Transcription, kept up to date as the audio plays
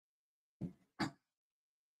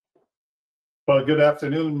Well, good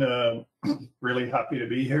afternoon. Really happy to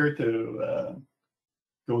be here to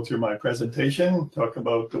go through my presentation, talk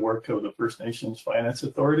about the work of the First Nations Finance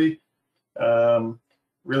Authority.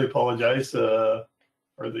 Really apologize for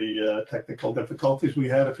the technical difficulties we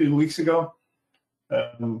had a few weeks ago.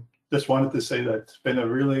 Just wanted to say that it's been a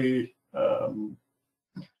really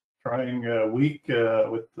trying week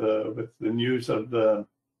with the news of the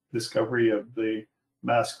discovery of the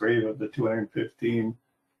mass grave of the 215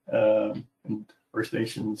 First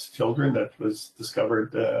Nations children that was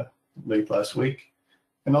discovered late last week.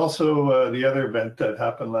 And also the other event that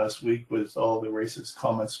happened last week was all the racist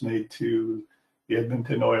comments made to the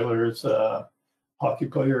Edmonton Oilers hockey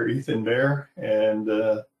player Ethan Bear. And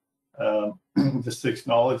just to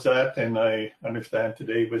acknowledge that, and I understand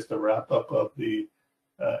today was the wrap up of the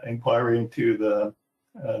inquiry into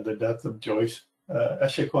the death of Joyce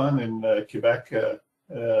Echequan in Quebec,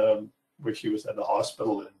 where she was at the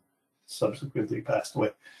hospital and subsequently passed away.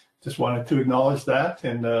 Just wanted to acknowledge that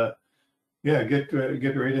and yeah, get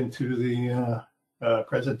right into the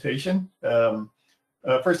presentation.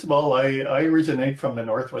 First of all, I originate from the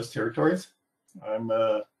Northwest Territories. I'm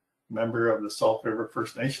a member of the Salt River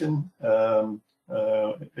First Nation,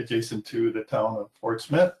 adjacent to the town of Fort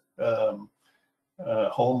Smith,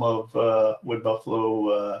 home of Wood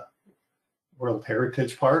Buffalo World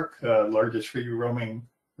Heritage Park, largest free roaming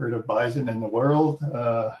herd of bison in the world.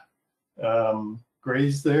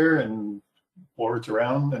 Graze there and forage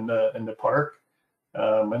around in the park,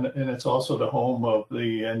 and it's also the home of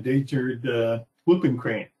the endangered whooping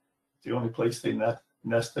crane. It's the only place they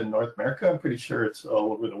nest in North America. I'm pretty sure it's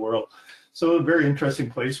all over the world. So a very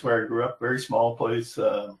interesting place where I grew up. Very small place,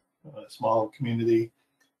 a small community,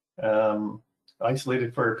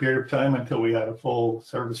 isolated for a period of time until we had a full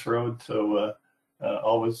service road. So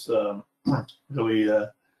always really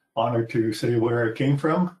honored to say where I came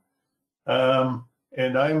from.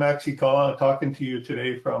 And I'm actually talking to you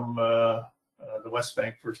today from the West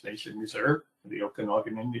Bank First Nation Reserve, the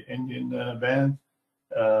Okanagan Indian Band.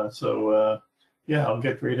 So yeah, I'll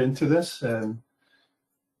get right into this. And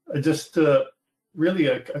just really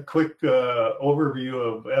a quick overview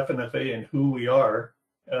of FNFA and who we are.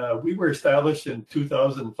 We were established in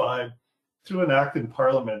 2005 through an act in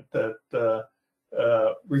Parliament that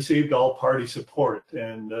received all party support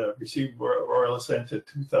and received royal assent in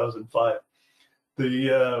 2005.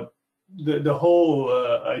 The whole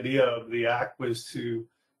idea of the act was to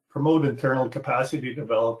promote internal capacity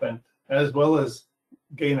development as well as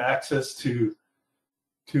gain access to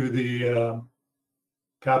the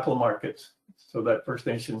capital markets, so that First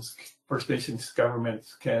Nations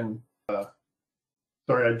governments can.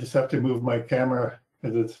 Sorry, I just have to move my camera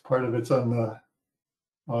because it's part of it's on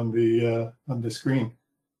the screen.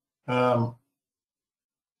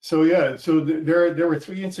 So yeah, so there were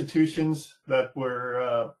three institutions that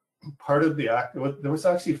were part of the act. There was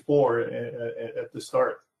actually four at the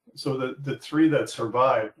start. So the three that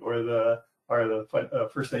survived are the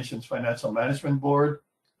First Nations Financial Management Board,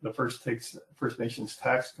 the First Nations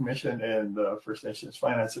Tax Commission, and the First Nations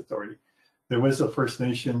Finance Authority. There was a First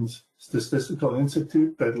Nations Statistical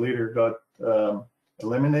Institute that later got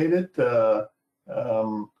eliminated,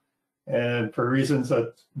 and for reasons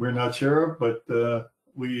that we're not sure of, but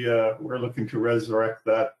we're looking to resurrect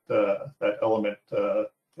that element of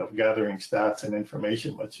gathering stats and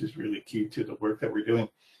information, which is really key to the work that we're doing.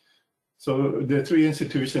 So the three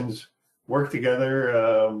institutions work together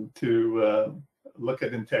to look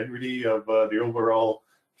at integrity of the overall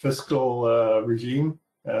fiscal regime,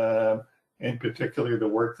 in particular the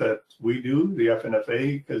work that we do, the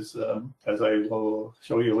FNFA, because as I will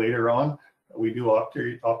show you later on, we do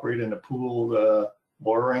operate in a pooled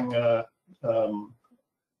borrowing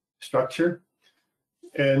structure.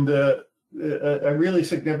 And a really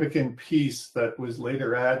significant piece that was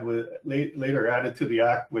later added to the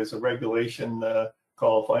act was a regulation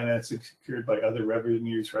called Financing Secured by Other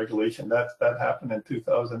Revenues Regulation. That happened in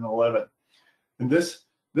 2011. And this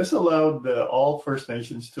allowed all First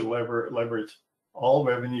Nations to leverage all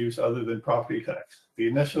revenues other than property tax. The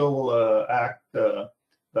initial act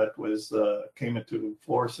that was came into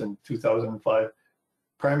force in 2005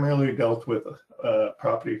 primarily dealt with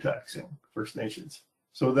property tax in First Nations.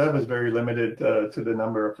 So that was very limited to the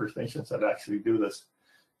number of First Nations that actually do this.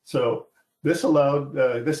 So this allowed,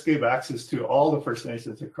 this gave access to all the First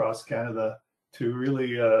Nations across Canada to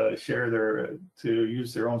really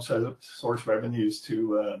use their own source revenues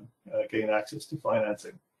to gain access to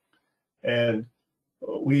financing. And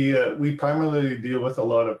we primarily deal with a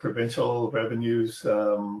lot of provincial revenues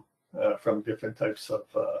from different types of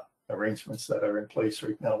arrangements that are in place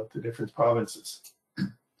right now with the different provinces.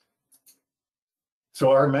 So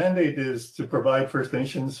our mandate is to provide First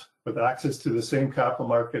Nations with access to the same capital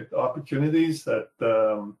market opportunities that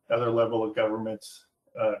other level of governments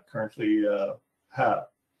currently have.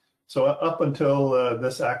 So up until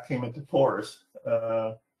this act came into force,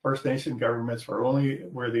 First Nation governments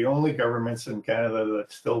were the only governments in Canada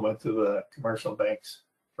that still went to the commercial banks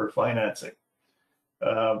for financing.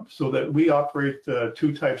 So that we operate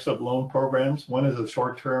two types of loan programs. One is a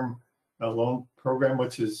short-term loan program,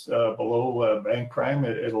 which is below bank prime.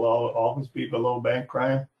 It'll always be below bank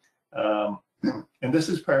prime. And this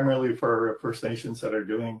is primarily for First Nations that are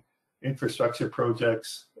doing infrastructure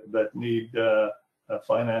projects that need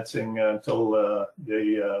financing until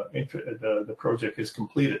the project is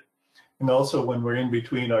completed. And also when we're in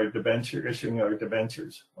between our issuing our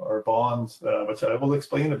debentures or bonds, which I will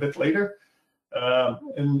explain a bit later,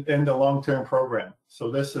 in the long-term program. So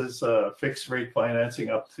this is fixed rate financing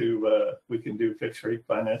up to, we can do fixed rate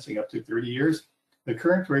financing up to 30 years. The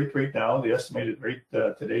current rate right now, the estimated rate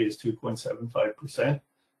today is 2.75%.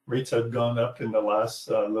 Rates have gone up in the last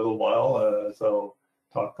little while, as I'll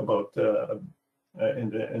talk about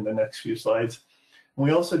in the next few slides. And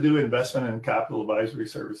we also do investment and capital advisory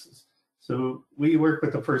services. So we work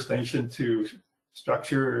with the First Nation to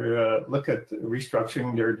structure, look at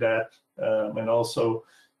restructuring their debt, and also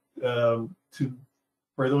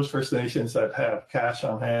for those First Nations that have cash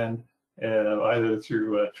on hand, either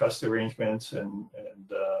through trust arrangements and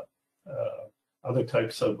other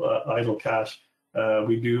types of idle cash,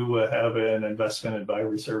 we do have an investment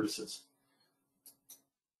advisory services.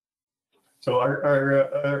 So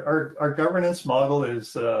our governance model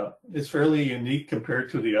is fairly unique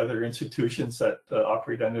compared to the other institutions that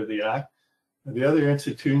operate under the Act. The other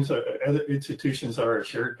institutions are a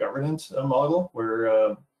shared governance model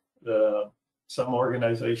where some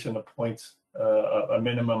organization appoints a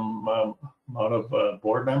minimum amount of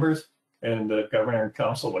board members, and the governor and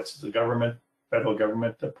council, which is the government, federal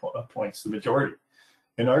government, appoints the majority.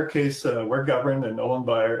 In our case, we're governed and owned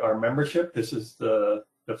by our membership. This is the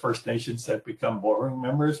First Nations that become board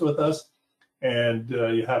members with us, and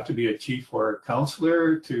you have to be a chief or a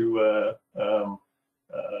councillor to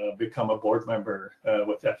become a board member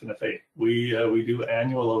with FNFA. We do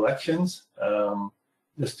annual elections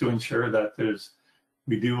just to ensure that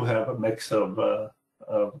we do have a mix of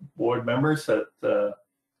board members that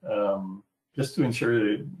just to ensure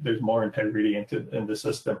that there's more integrity in the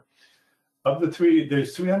system. Of the three,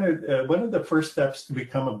 there's 300. One of the first steps to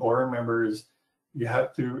become a board member is you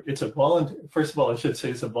have to. It's a first of all, I should say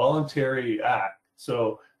it's a voluntary act.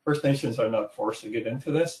 So First Nations are not forced to get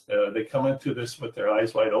into this. They come into this with their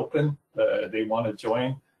eyes wide open. They want to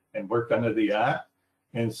join and work under the Act.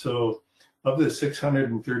 And so of the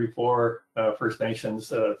 634 First Nations,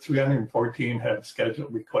 314 have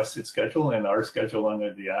requested schedule and are scheduled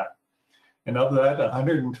under the Act. And of that,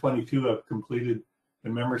 122 have completed the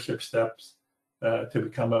membership steps to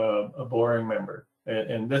become a board member.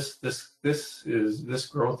 And this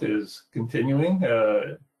growth is continuing.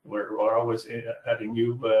 We're always adding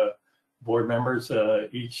new board members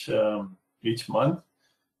each month.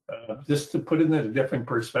 Just to put it in a different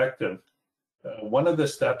perspective, one of the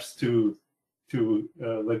steps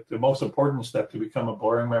like the most important step to become a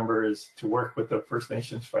board member is to work with the First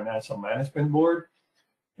Nations Financial Management Board.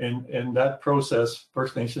 In that process,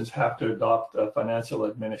 First Nations have to adopt a financial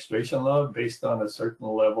administration law based on a certain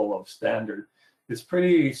level of standard. It's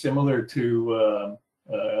pretty similar to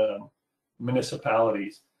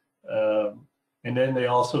municipalities. And then they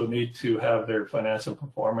also need to have their financial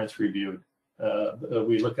performance reviewed.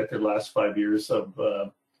 We look at their last 5 years of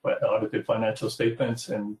audited financial statements,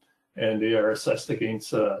 and they are assessed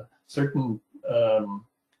against certain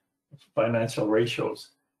financial ratios.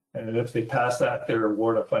 And if they pass that, they're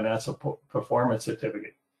awarded a financial performance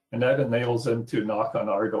certificate, and that enables them to knock on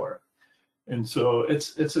our door. And so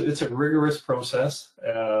it's a rigorous process.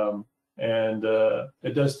 And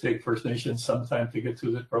it does take First Nations some time to get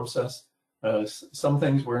through the process. Some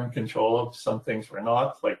things we're in control of, some things we're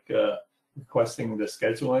not, like requesting the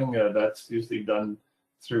scheduling. That's usually done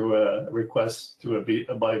through a request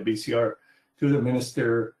by BCR to the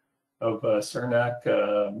Minister of Cernak,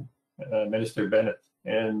 Minister Bennett.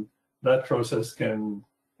 And that process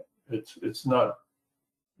it's not,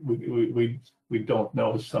 we don't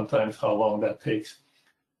know sometimes how long that takes.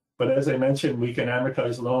 But as I mentioned, we can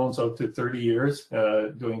amortize loans out to 30 years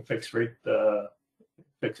doing fixed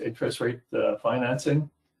interest rate financing.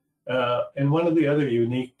 And one of the other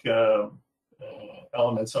unique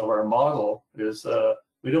elements of our model is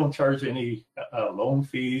we don't charge any loan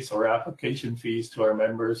fees or application fees to our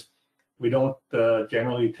members. We don't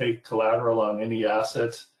generally take collateral on any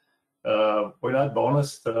assets. We're not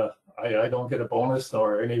bonused. I I don't get a bonus,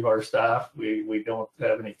 nor any of our staff. We don't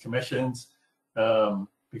have any commissions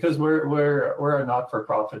because we're a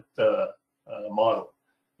not-for-profit model,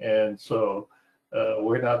 and so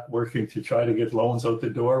we're not working to try to get loans out the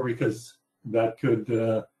door because that could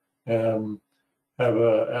have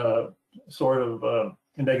a sort of a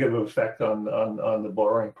negative effect on the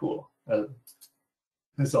borrowing pool.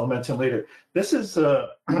 As I'll mention later, this is a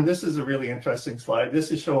really interesting slide.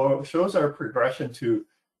 This shows our progression to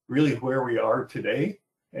really where we are today.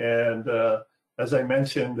 And as I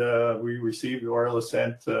mentioned, we received royal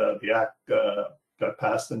assent. The act got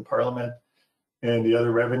passed in Parliament, and the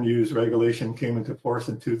other revenues regulation came into force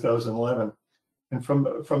in 2011. And from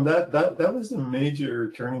that was the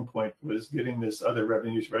major turning point, was getting this other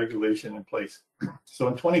revenues regulation in place. So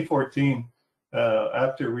in 2014,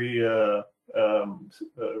 after we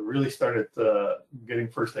really started getting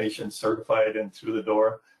First Nations certified and through the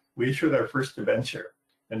door, we issued our first debenture,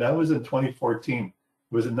 and that was in 2014.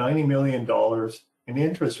 It was $90 million, and the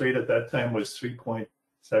interest rate at that time was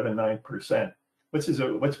 3.79%, which was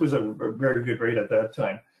a very good rate at that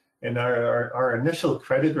time. And our initial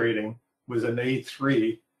credit rating was an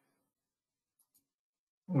A3. It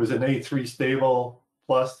was an A3 stable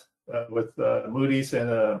plus with Moody's,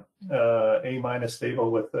 and A-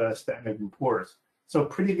 stable with Standard & Poor's. So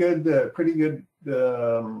pretty good credit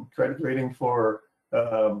rating for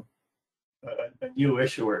a new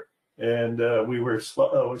issuer. And we were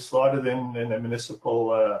slotted in a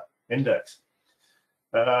municipal index.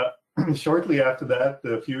 Shortly after that,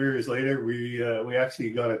 a few years later, we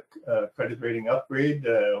actually got a credit rating upgrade.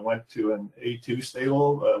 Went to an A2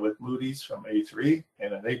 stable with Moody's from A3,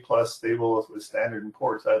 and an A+ stable with Standard &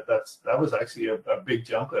 Poor's. That was actually a big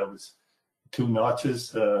jump. That was 2 notches.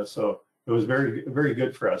 So it was very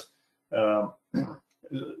good for us.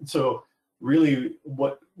 So really,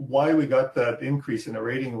 why we got that increase in the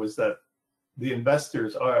rating was that the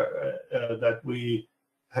investors that we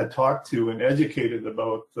had talked to and educated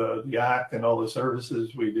about the Act and all the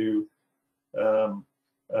services we do,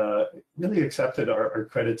 really accepted our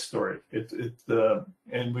credit story.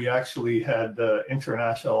 And we actually had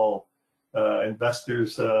international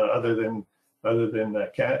investors other than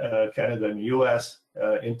Canada and US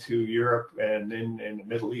into Europe and in the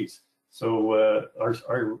Middle East. So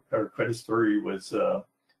our credit story was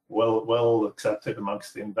well accepted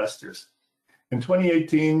amongst the investors. In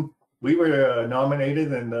 2018, we were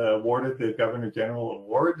nominated and awarded the Governor General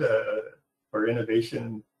Award for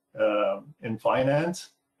Innovation in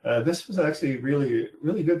Finance. This was actually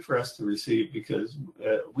really good for us to receive, because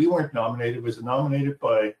we weren't nominated. It was nominated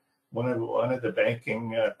by one of the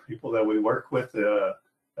banking people that we work with.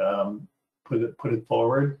 Put it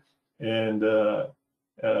forward, and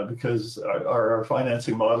because our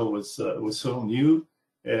financing model was so new,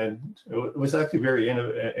 and it was actually very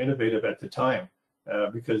innovative at the time.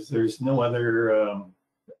 Because there's no other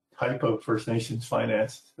type of First Nations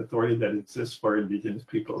finance authority that exists for Indigenous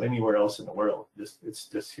people anywhere else in the world. It's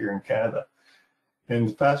just here in Canada.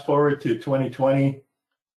 And fast forward to 2020,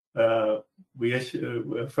 we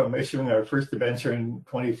from issuing our first debenture in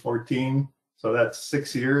 2014, so that's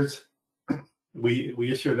 6 years.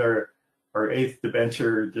 We issued our 8th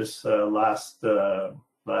debenture just last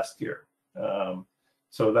year.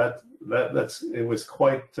 So it was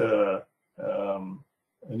quite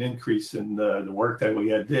an increase in the work that we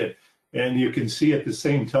did. And you can see at the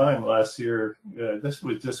same time last year, this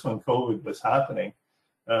was just when COVID was happening,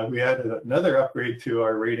 we had another upgrade to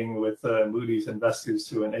our rating with Moody's investors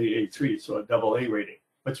to an AA3, so a AA rating,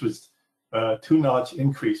 which was a 2-notch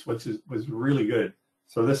increase, which was really good.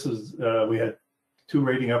 So this is we had 2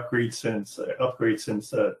 rating upgrades since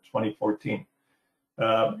 2014.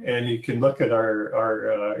 And you can look at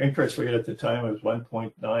our interest rate at the time was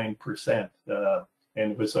 1.9%,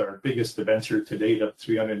 and it was our biggest debenture to date of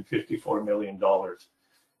 $354 million.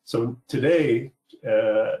 So today,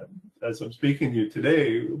 as I'm speaking to you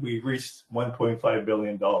today, we reached $1.5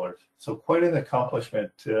 billion. So quite an accomplishment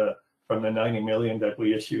from the $90 million that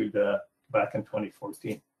we issued back in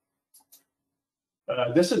 2014.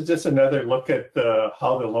 This is just another look at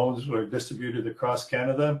how the loans were distributed across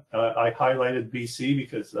Canada. I highlighted BC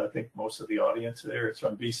because I think most of the audience there is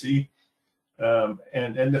from BC.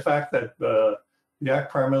 And the fact that the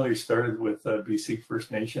Act primarily started with BC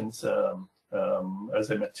First Nations,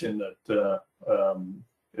 as I mentioned, that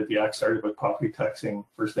the Act started with property taxing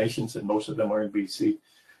First Nations, and most of them are in BC.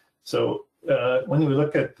 So when we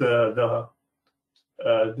look at the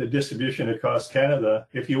distribution across Canada,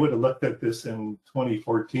 if you would have looked at this in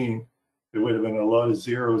 2014, there would have been a lot of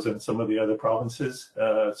zeros in some of the other provinces.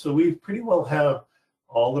 So we pretty well have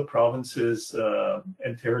all the provinces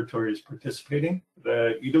and territories participating.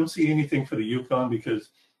 You don't see anything for the Yukon because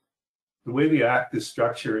the way the Act is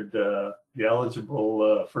structured, the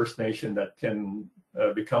eligible First Nation that can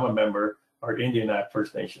become a member are Indian Act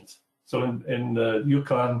First Nations. So in the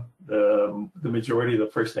Yukon, the majority of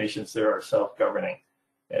the First Nations there are self-governing,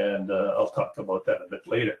 and I'll talk about that a bit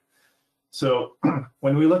later. So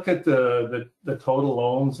when we look at the total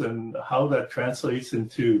loans and how that translates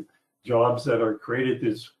into jobs that are created,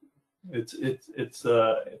 it's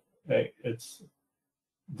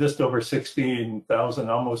just over 16,000,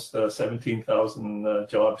 almost 17,000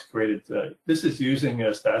 jobs created. This is using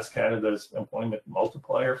Stats Canada's employment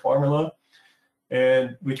multiplier formula.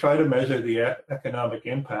 And we try to measure the economic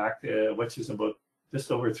impact, which is about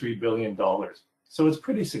just over $3 billion. So it's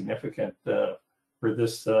pretty significant for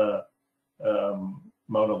this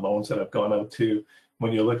amount of loans that have gone out to,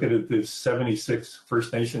 when you look at it, there's 76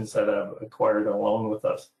 First Nations that have acquired a loan with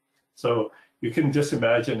us. So you can just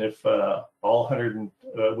imagine if all 100,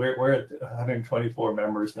 we're at 124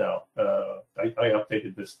 members now. I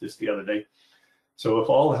updated this the other day. So if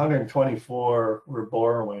all 124 were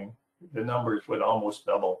borrowing, the numbers would almost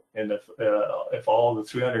double. And if all the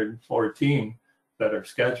 314 that are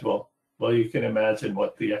scheduled, well, you can imagine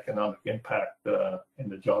what the economic impact and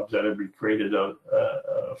the jobs that would be created out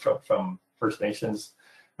from First Nations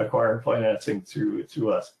acquiring financing through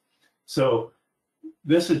us. So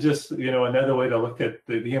this is just, another way to look at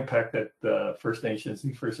the impact that First Nations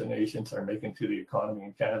are making to the economy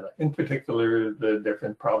in Canada, in particular the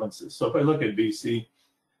different provinces. So if I look at BC,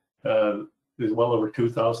 there's well over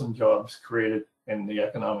 2,000 jobs created, and the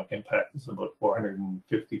economic impact is about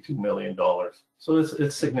 $452 million. So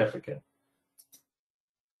it's significant.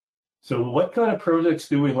 So what kind of projects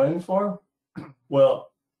do we lend for?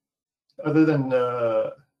 Well, other than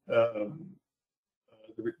the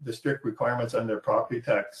strict requirements under property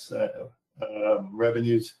tax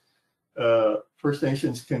revenues, First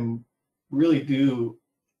Nations can really do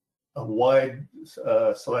a wide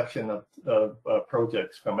selection of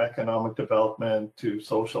projects, from economic development to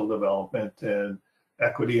social development and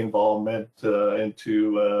equity involvement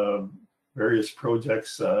into various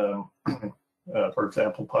projects. For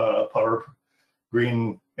example, power,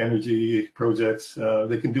 green energy projects.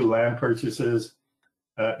 They can do land purchases,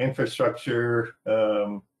 infrastructure,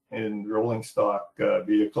 and rolling stock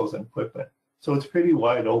vehicles and equipment. So it's pretty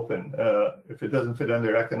wide open. If it doesn't fit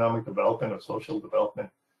under economic development or social development,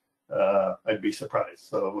 I'd be surprised.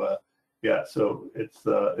 So yeah, so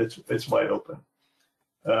it's wide open.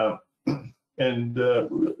 And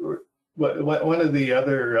one of the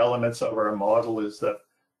other elements of our model is that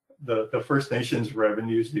the First Nations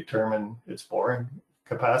revenues determine its borrowing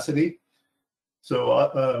capacity.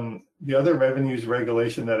 So the other revenues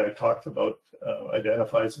regulation that I talked about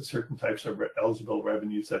identifies the certain types of eligible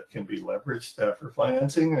revenues that can be leveraged for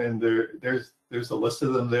financing, and there's a list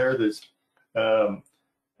of them there. There's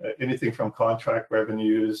anything from contract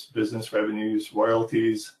revenues, business revenues,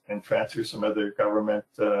 royalties, and transfers from other government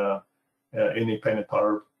independent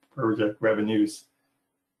power project revenues.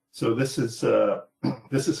 So this is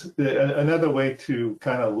another way to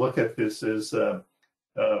kind of look at this is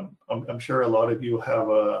I'm sure a lot of you have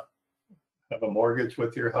a mortgage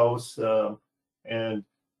with your house, and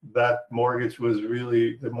that mortgage was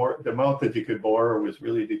really the amount that you could borrow was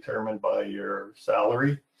really determined by your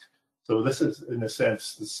salary. So this is, in a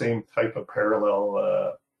sense, the same type of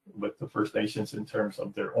parallel with the First Nations in terms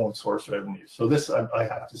of their own source revenue. So this, I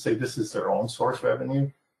have to say, this is their own source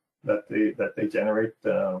revenue that they generate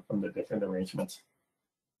from the different arrangements.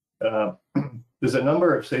 There's a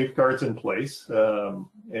number of safeguards in place,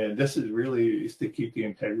 and this is really to keep the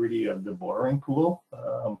integrity of the borrowing pool,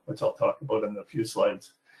 which I'll talk about in a few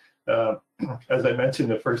slides. As I mentioned,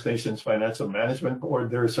 the First Nations Financial Management Board,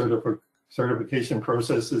 their certification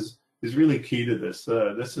process is really key to this.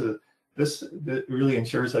 This really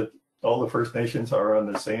ensures that all the First Nations are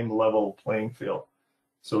on the same level playing field.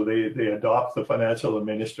 So they adopt the financial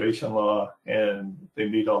administration law and they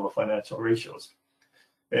meet all the financial ratios.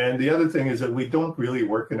 And the other thing is that we don't really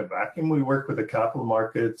work in a vacuum. We work with the capital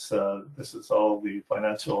markets. This is all the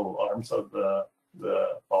financial arms of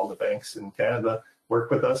all the banks in Canada work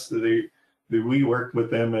with us. We worked with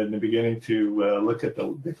them in the beginning to look at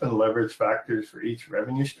the different leverage factors for each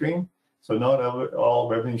revenue stream. So not all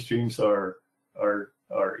revenue streams are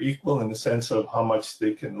equal in the sense of how much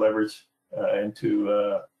they can leverage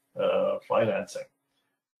into financing.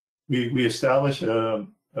 We establish a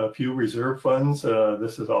few reserve funds.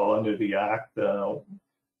 This is all under the Act. So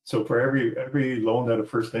for every loan that a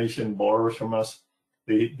First Nation borrows from us,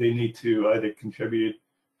 they need to either contribute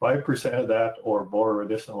 5% of that or borrow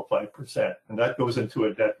additional 5%. And that goes into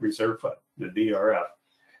a debt reserve fund, the DRF.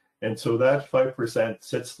 And so that 5%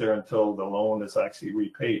 sits there until the loan is actually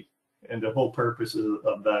repaid. And the whole purpose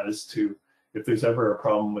of that is to, if there's ever a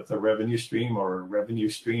problem with a revenue stream or revenue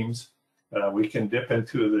streams, we can dip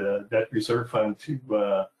into the debt reserve fund to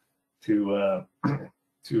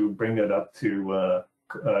bring it up to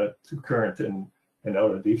current and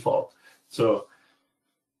out of default. So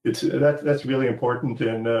that's really important.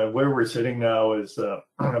 And where we're sitting now is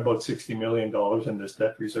about $60 million in this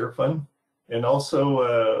debt reserve fund. And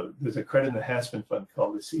also there's a credit enhancement fund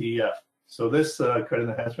called the CEF. So this credit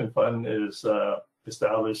enhancement fund is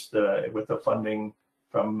established with the funding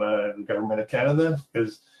from the government of Canada,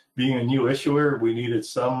 because being a new issuer, we needed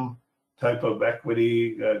some type of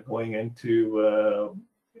equity going into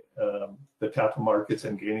the capital markets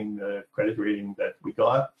and gaining the credit rating that we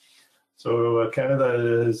got. So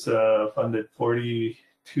Canada has funded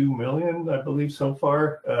 42 million, I believe, so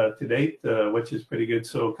far to date, which is pretty good.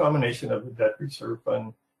 So a combination of the debt reserve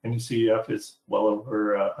fund and the CEF is well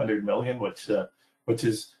over 100 million, which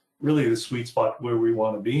is really the sweet spot where we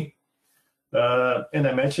want to be. And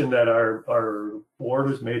I mentioned that our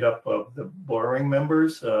board is made up of the borrowing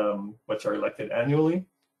members, which are elected annually.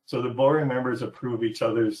 So the borrowing members approve each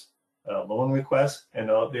other's loan requests, and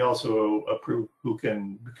they also approve who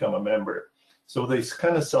can become a member. So they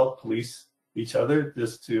kind of self-police each other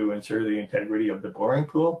just to ensure the integrity of the borrowing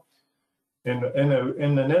pool. And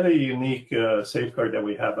another unique safeguard that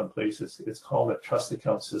we have in place is it's called a trust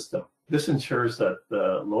account system. This ensures that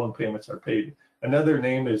the loan payments are paid. Another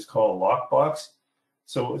name is called lockbox.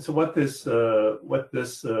 So what this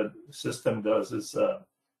system does is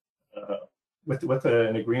with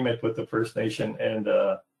an agreement with the First Nation and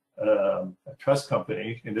a trust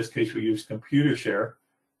company. In this case, we use ComputerShare.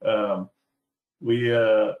 We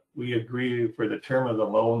agree for the term of the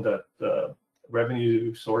loan that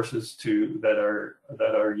revenue sources that are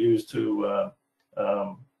used to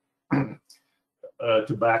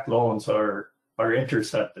back loans are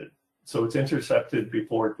intercepted. So it's intercepted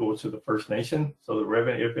before it goes to the First Nation. So the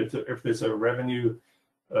revenue, if there's a revenue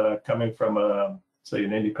coming from say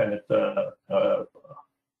an independent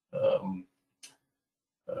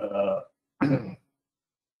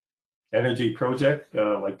energy project,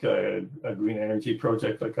 like a green energy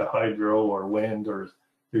project, like a hydro or wind, or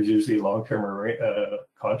there's usually long-term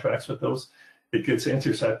contracts with those. It gets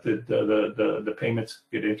intercepted. The payments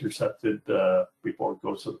get intercepted before it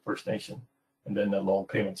goes to the First Nation, and then the loan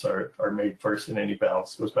payments are made first, and any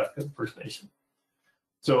balance goes back to the First Nation.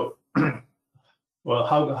 So, well,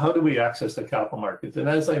 how do we access the capital markets? And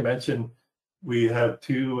as I mentioned, we have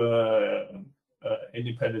two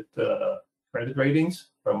independent credit ratings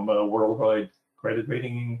from worldwide credit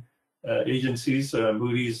rating agencies,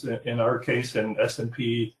 Moody's in our case, and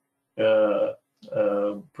S&P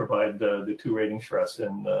provide the two ratings for us.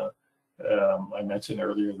 And I mentioned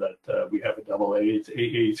earlier that we have a AA, it's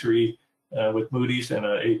AA3 with Moody's, and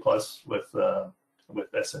an A+ with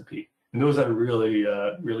S&P. And those are really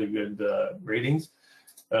good ratings.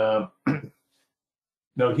 Now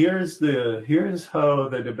here's how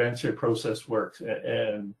the debenture process works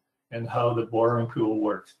and how the borrowing pool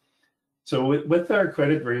works. So with our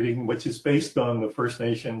credit rating, which is based on the First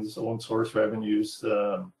Nations own source revenues,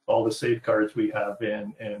 all the safeguards we have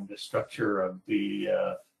and the structure of the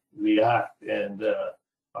Act and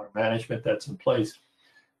our management that's in place.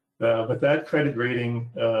 With that credit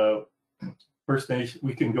rating, First Nation,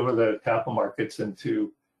 we can go to the capital markets and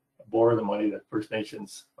to borrow the money that First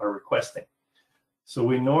Nations are requesting. So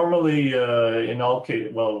we normally, in all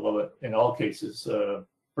cases,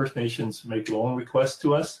 First Nations make loan requests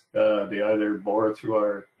to us. They either borrow through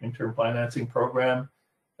our interim financing program,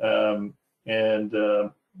 and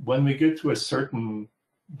when we get to a certain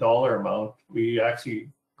dollar amount, we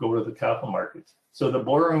actually go to the capital markets. So the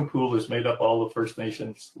borrowing pool is made up all the First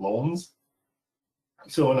Nations loans.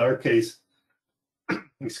 So in our case,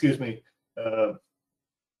 excuse me,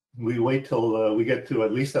 we wait till we get to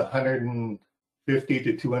at least $150 to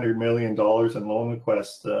 $200 million in loan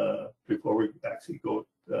requests before we actually go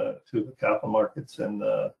to the capital markets and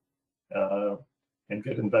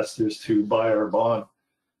get investors to buy our bond.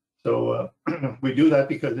 So we do that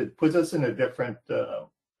because it puts us in a different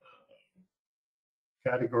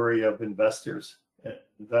category of investors. And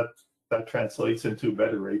that translates into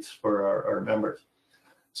better rates for our members.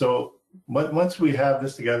 So once we have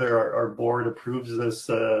this together, our board approves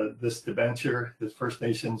this debenture, this First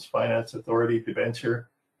Nations Finance Authority debenture,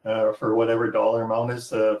 for whatever dollar amount is.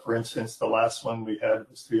 For instance, the last one we had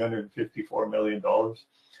was $354 million.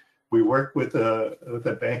 We work with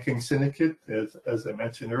a banking syndicate, as I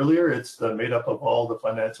mentioned earlier. It's made up of all the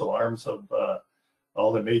financial arms of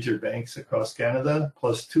all the major banks across Canada,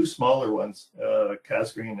 plus two smaller ones,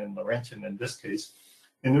 Casgreen and Laurentian in this case.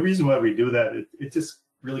 And the reason why we do that, it just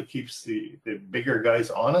really keeps the bigger guys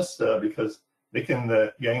honest, because they can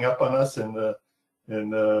gang up on us, and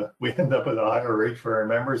we end up at a higher rate for our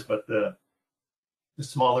members, but the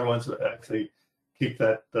smaller ones actually keep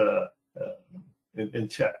that in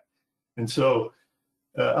check. And so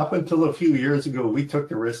up until a few years ago, we took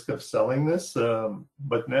the risk of selling this,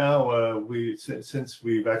 but now since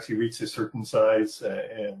we've actually reached a certain size,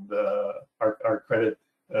 and our credit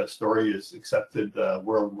story is accepted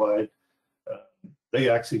worldwide, they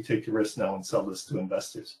actually take the risk now and sell this to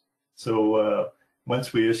investors. So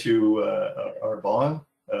once we issue our bond,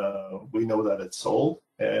 we know that it's sold,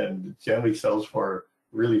 and generally sells for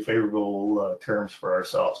really favorable terms for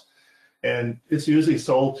ourselves. And it's usually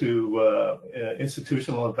sold to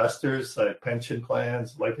institutional investors like pension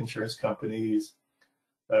plans, life insurance companies,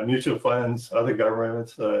 mutual funds, other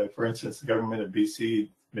governments. For instance, the government of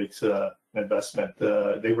BC makes an investment.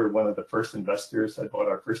 They were one of the first investors that bought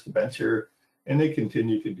our first debenture, and they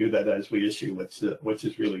continue to do that as we issue, which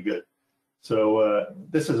is really good. So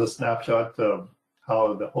this is a snapshot of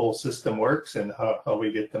how the whole system works and how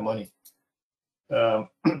we get the money.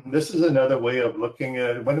 This is another way of looking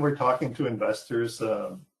at when we're talking to investors,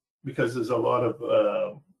 because there's a lot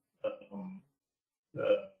of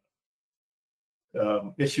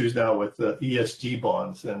issues now with ESG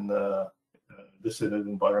bonds, and this is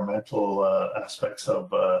environmental aspects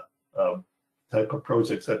of type of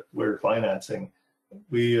projects that we're financing.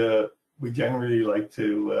 We generally like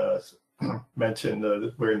to mention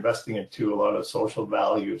that we're investing into a lot of social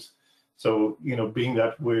values. So, being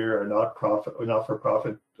that we're a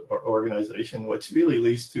not-for-profit organization, which really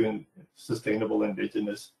leads to sustainable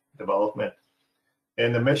Indigenous development.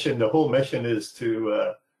 And the whole mission is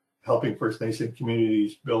to helping First Nation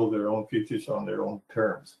communities build their own futures on their own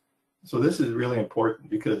terms. So this is really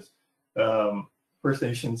important because First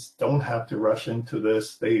Nations don't have to rush into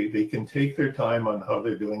this. They can take their time on how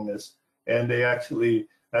they're doing this, and they actually,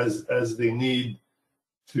 as they need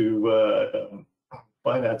to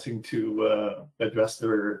financing to address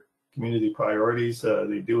their community priorities,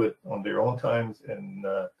 they do it on their own times, and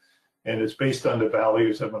it's based on the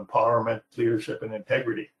values of empowerment, leadership, and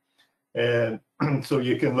integrity. And so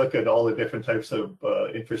you can look at all the different types of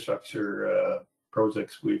infrastructure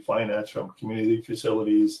projects we finance, from community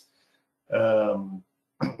facilities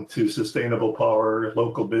to sustainable power,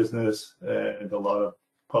 local business, and a lot of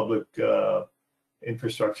public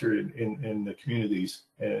infrastructure in the communities,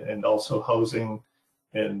 and also housing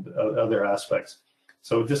and other aspects.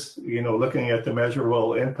 So just, looking at the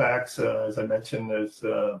measurable impacts, as I mentioned, there's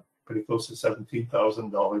pretty close to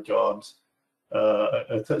 17,000 jobs,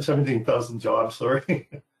 17,000 jobs, sorry,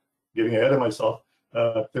 getting ahead of myself,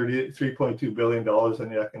 $3.2 billion in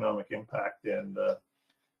the economic impact. And,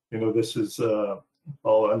 this is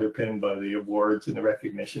all underpinned by the awards and the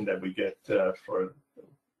recognition that we get for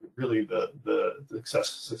really the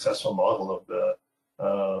successful model of the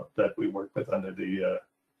that we work with under the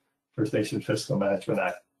First Nations Fiscal Management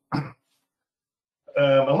Act.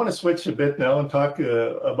 I want to switch a bit now and talk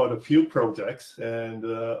about a few projects, and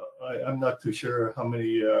I'm not too sure how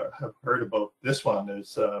many have heard about this one.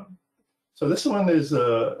 So this one is,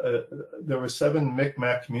 there were 7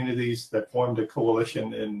 Mi'kmaq communities that formed a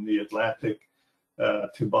coalition in the Atlantic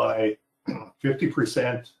to buy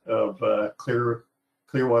 50% of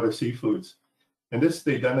Clearwater Seafoods. And this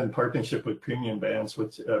they done in partnership with Premium Brands,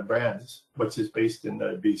 which is based in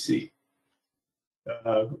BC,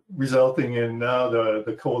 resulting in now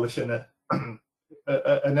the coalition.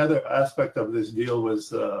 Another aspect of this deal was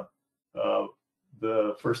the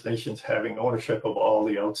First Nations having ownership of all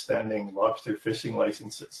the outstanding lobster fishing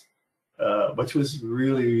licenses, which was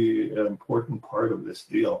really an important part of this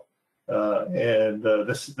deal. And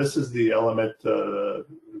this is the element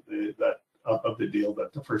of the deal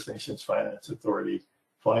that the First Nations Finance Authority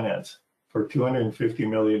financed for $250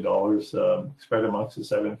 million, spread amongst the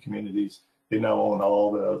 7 communities. They now own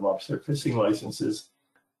all the lobster fishing licenses,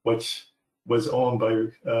 which was owned by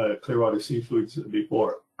Clearwater Seafoods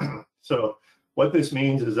before. So what this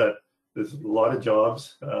means is that there's a lot of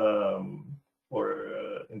jobs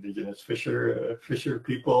for Indigenous fisher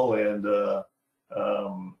people, and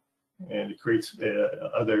it creates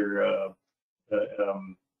other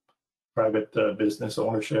private business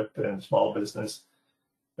ownership and small business.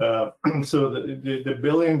 So the $1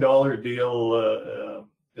 billion deal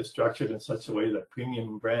is structured in such a way that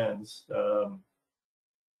Premium Brands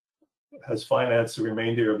has financed the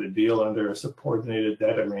remainder of the deal under a subordinated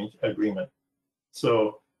debt agreement.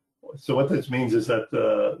 So what this means is that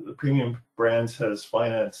the Premium Brands has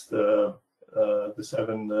financed the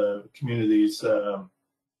 7 communities'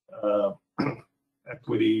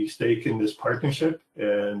 equity stake in this partnership,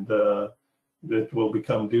 and that will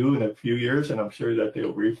become due in a few years, and I'm sure that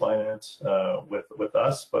they'll refinance with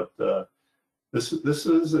us. But this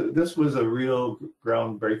was a real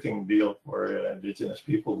groundbreaking deal for Indigenous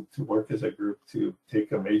people to work as a group to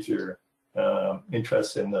take a major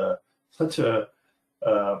interest in such a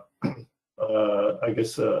I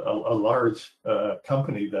guess a large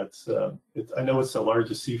company that's I know it's the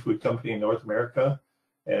largest seafood company in North America,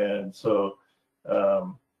 and so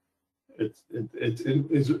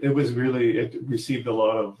it was really, it received a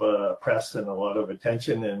lot of press and a lot of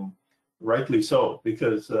attention, and rightly so,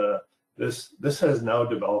 because this has now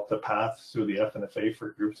developed a path through the FNFA for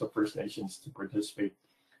groups of First Nations to participate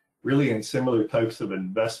really in similar types of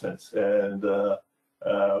investments. And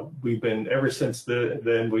we've been, ever since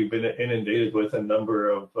then, we've been inundated with a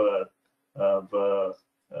number of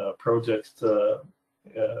projects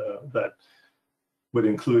that would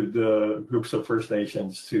include groups of First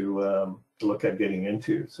Nations to look at getting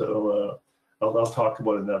into. So I'll talk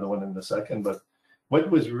about another one in a second. But what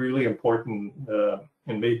was really important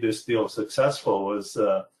and made this deal successful was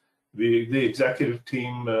the executive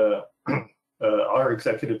team. Our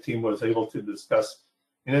executive team was able to discuss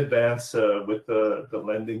in advance with the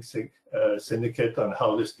lending syndicate on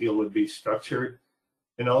how this deal would be structured,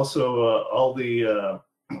 and also all the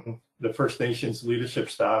First Nations leadership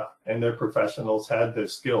staff and their professionals had the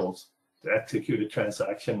skills to execute a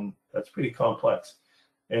transaction that's pretty complex.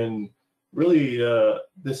 And really,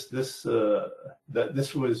 this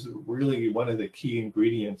was really one of the key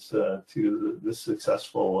ingredients to this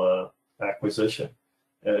successful acquisition.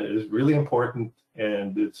 It is really important,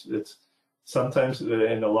 and it's sometimes,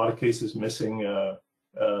 in a lot of cases, missing in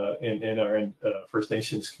our First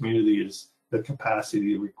Nations community is the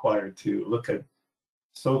capacity required to look at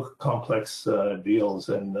so complex deals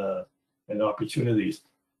and opportunities.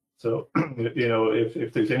 So, you know,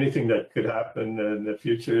 if there's anything that could happen in the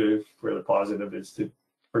future for the positive, is to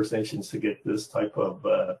First Nations to get this type of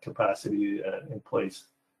capacity in place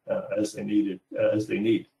as they need.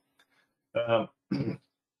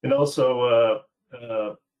 And also,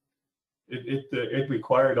 it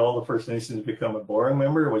required all the First Nations to become a borrowing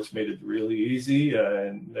member, which made it really easy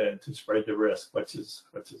and to spread the risk, which is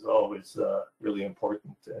always really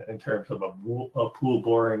important in terms of a pool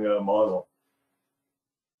borrowing model.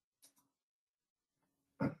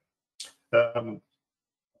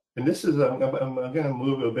 And this is, I'm going to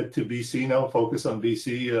move a bit to BC now, focus on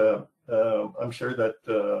BC. I'm sure that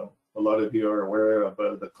a lot of you are aware of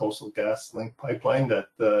the Coastal GasLink pipeline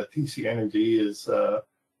that TC Energy is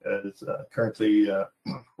currently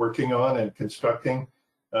working on and constructing.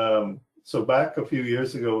 So back a few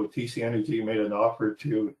years ago, TC Energy made an offer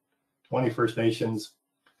to 20 First Nations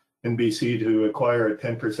in BC to acquire a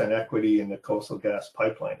 10% equity in the Coastal Gas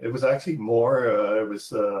Pipeline. It was actually more. It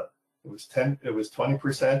was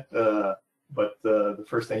 20%, but the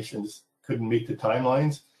First Nations couldn't meet the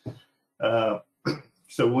timelines.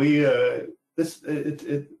 So we this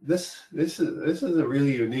is a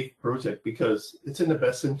really unique project because it's in the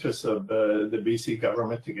best interest of the BC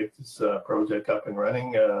government to get this project up and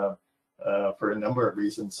running for a number of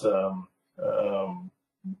reasons,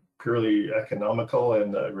 purely economical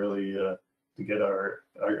and really to get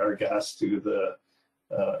our gas to the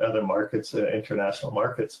other markets, international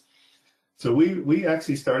markets. So we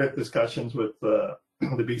actually started discussions with the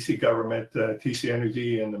BC government, TC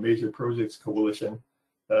Energy, and the Major Projects Coalition.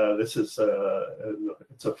 This is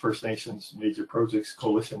it's a First Nations Major Projects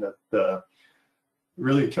Coalition that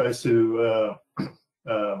really tries to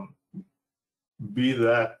be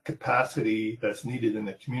that capacity that's needed in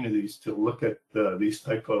the communities to look at these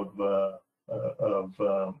type of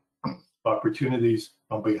opportunities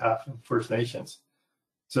on behalf of First Nations.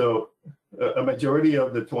 So a majority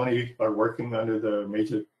of the 20 are working under the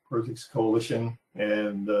Major Projects Coalition,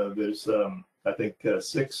 and there's I think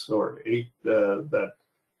 6 or 8 that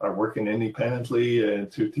are working independently and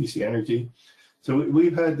through TC Energy. So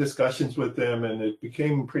we've had discussions with them, and it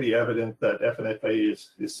became pretty evident that FNFA is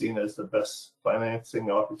seen as the best financing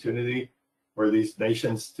opportunity for these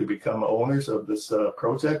nations to become owners of this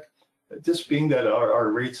project. Just being that our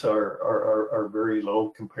rates are very low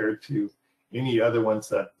compared to any other ones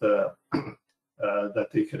that that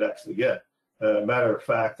they could actually get. Matter of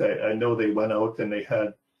fact, I know they went out and they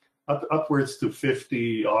had upwards to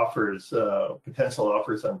 50 offers, potential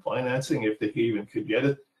offers on financing if they even could get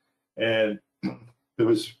it, and there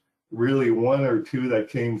was really one or two that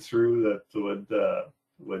came through that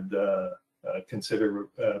would consider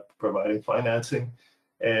providing financing,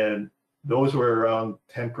 and those were around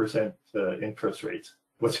 10% interest rates,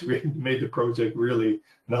 which made the project really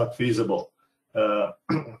not feasible.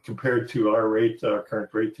 Compared to our rate, our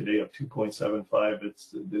current rate today of 2.75,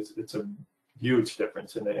 it's a huge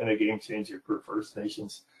difference and a game changer for First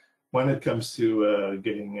Nations when it comes to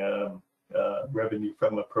getting revenue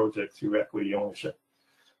from a project through equity ownership.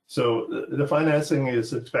 So the financing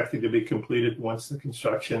is expected to be completed once the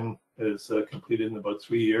construction is completed in about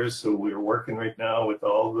 3 years. So we're working right now with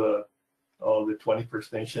all the 20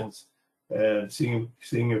 First Nations and seeing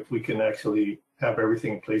if we can actually have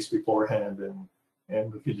everything in place beforehand,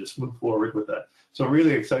 and we could just move forward with that. So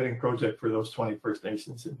really exciting project for those 20 First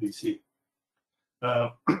Nations in BC.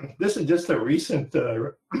 This is just a recent,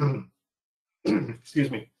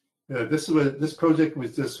 excuse me. This project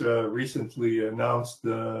was just recently announced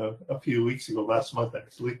a few weeks ago, last month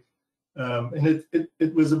actually, and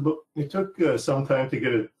it took some time to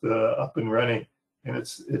get it up and running, and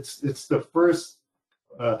it's the first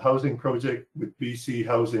housing project with BC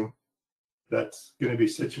Housing that's going to be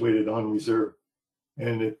situated on reserve,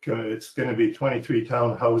 and it's going to be 23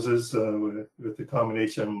 townhouses with a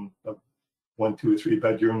combination of 1, 2, 3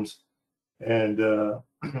 bedrooms and a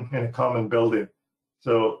common building.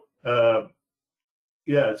 So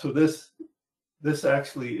yeah, so this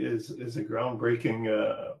actually is a groundbreaking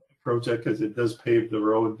project, because it does pave the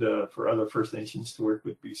road for other First Nations to work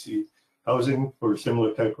with BC Housing for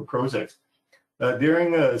similar type of projects.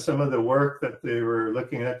 During some of the work that they were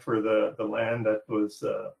looking at for the land that was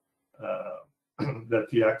that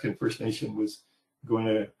the Acton First Nation was going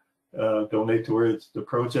to donate towards the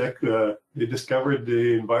project, they discovered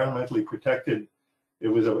the environmentally protected. It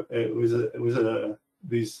was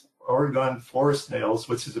these Oregon forest snails,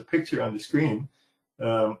 which is a picture on the screen.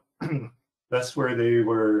 That's where they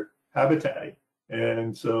were habitating,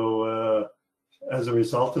 and so as a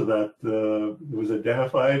result of that, it was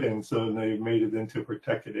identified, and so they made it into a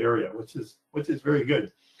protected area, which is very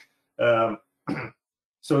good.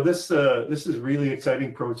 So this is a really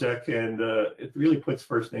exciting project, and it really puts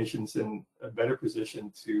First Nations in a better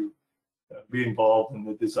position to be involved in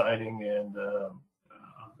the designing and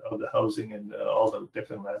of the housing and all the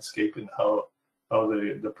different landscape, and how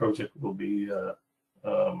the project will be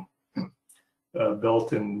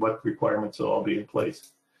built and what requirements will all be in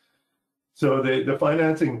place. So the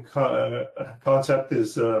financing concept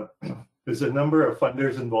is there's a number of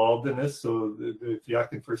funders involved in this. So the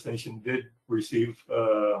Acton First Nation did receive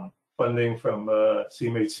funding from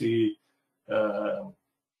CMHC,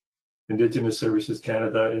 Indigenous Services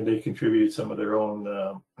Canada, and they contributed some of their own.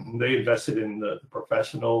 They invested in the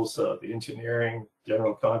professionals, the engineering,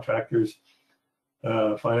 general contractors,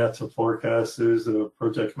 financial forecasters,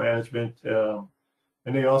 project management,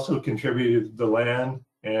 and they also contributed the land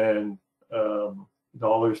and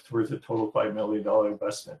dollars towards a total $5 million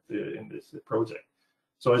investment in this project.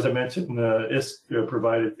 So as I mentioned, ISK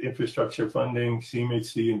provided infrastructure funding,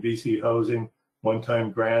 CMHC and BC Housing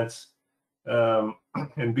one-time grants,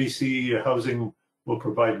 and BC Housing will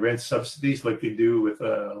provide rent subsidies like they do with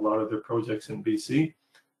a lot of their projects in BC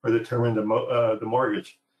for the term and the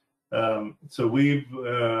mortgage. So we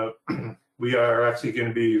are actually going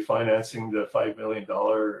to be financing the $5 million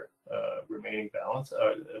remaining balance,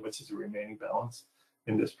 which is the remaining balance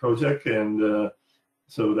in this project, and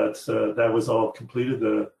so that was all completed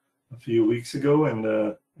a few weeks ago,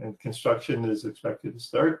 and construction is expected to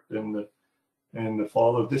start in the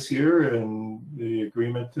fall of this year, and the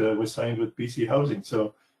agreement was signed with BC Housing.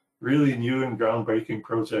 So really new and groundbreaking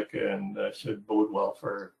project, and should bode well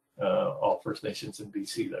for all First Nations in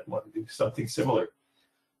BC that want to do something similar.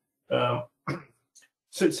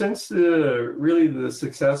 So since really the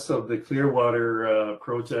success of the Clearwater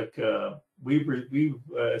project, we've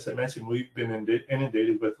as I mentioned, we've been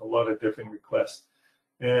inundated with a lot of different requests,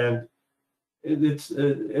 and it's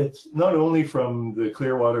not only from the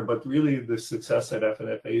Clearwater, but really the success that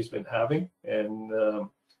FNFA has been having, and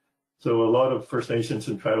so a lot of First Nations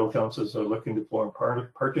and tribal councils are looking to form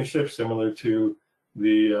partnerships similar to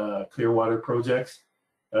the Clearwater projects.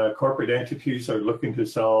 Corporate entities are looking to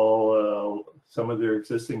sell some of their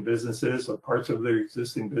existing businesses or parts of their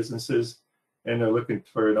existing businesses, and they're looking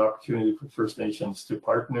for an opportunity for First Nations to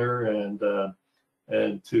partner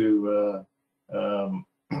and to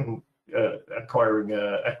acquiring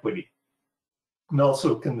equity. And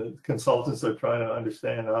also consultants are trying to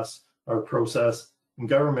understand us, our process, and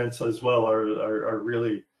governments as well are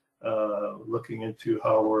really looking into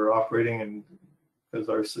how we're operating, and because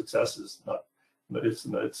our success is not,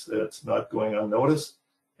 it's not going unnoticed,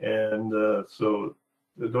 and so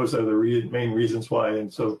those are the main reasons why.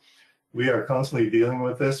 And so we are constantly dealing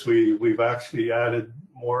with this. We've actually added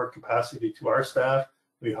more capacity to our staff.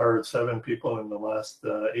 We hired 7 people in the last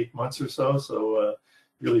 8 months or so. So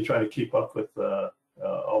really trying to keep up with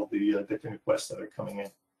all the different requests that are coming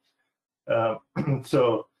in.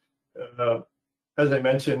 As I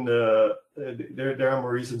mentioned, there are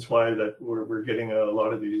more reasons why that we're getting a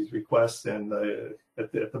lot of these requests. And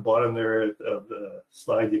at the bottom there of the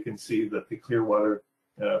slide, you can see that the Clearwater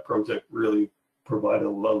project really provided a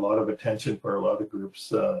lot of attention for a lot of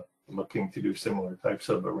groups looking to do similar types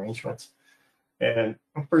of arrangements. And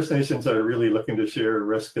First Nations are really looking to share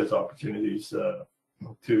risk as opportunities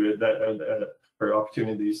for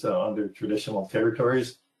opportunities on their traditional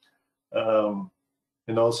territories.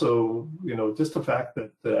 And also, just the fact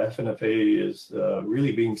that the FNFA is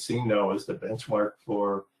really being seen now as the benchmark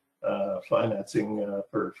for financing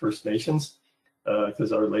for First Nations,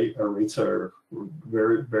 because our rates are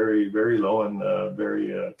very, very, very low and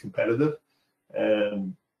very competitive.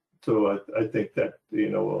 And so I think that,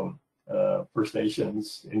 First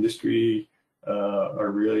Nations industry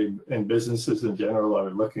are really, and businesses in general are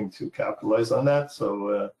looking to capitalize on that.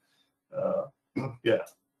 So, yeah.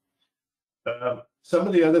 Some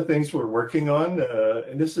of the other things we're working on,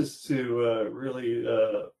 and this is to really,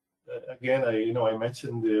 again, I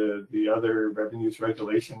mentioned the other revenues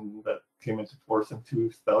regulation that came into force in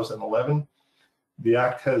 2011. The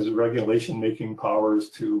Act has regulation making powers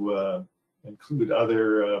to include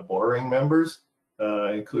other borrowing members,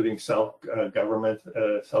 including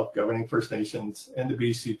self-governing First Nations and the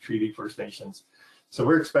BC Treaty First Nations. So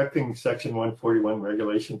we're expecting Section 141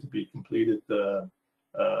 regulation to be completed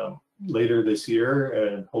later this year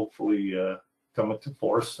and hopefully come into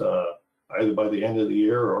force either by the end of the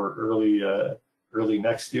year or early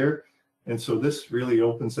next year. And so this really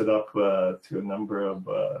opens it up to a number of,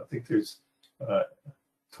 I think there's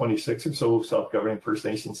 26 or so self-governing First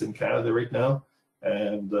Nations in Canada right now.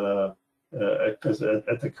 And because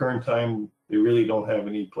at the current time, they really don't have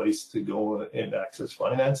any place to go and access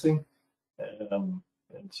financing. And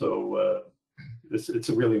so it's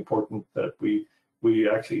really important that we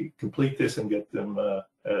actually complete this and get them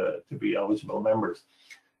to be eligible members.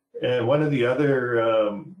 And one of the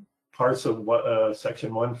other parts of what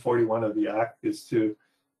Section 141 of the Act is to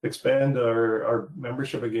expand our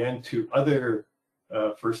membership again to other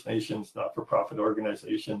First Nations not-for-profit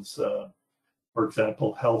organizations. For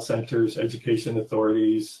example, health centers, education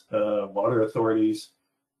authorities, water authorities,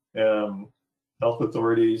 health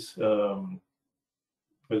authorities.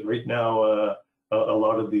 But right now, a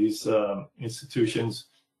lot of these institutions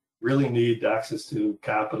really need access to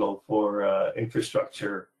capital for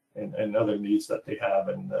infrastructure and other needs that they have,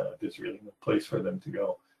 and there's really no place for them to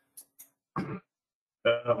go.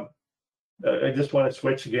 I just want to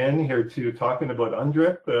switch again here to talking about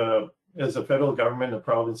UNDRIP. As the federal government and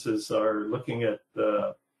provinces are looking at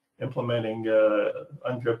implementing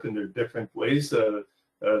UNDRIP in their different ways, they're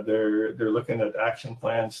looking at action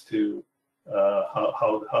plans to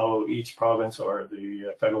how each province or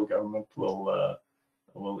the federal government will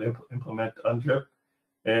implement UNDRIP.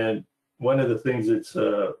 And one of the things that's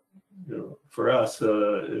for us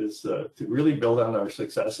is to really build on our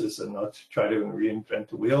successes and not to try to reinvent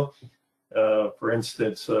the wheel. For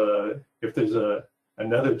instance, if there's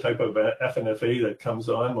another type of FNFA that comes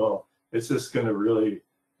on, well, it's just going to really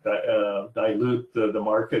dilute the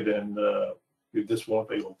market, and you just won't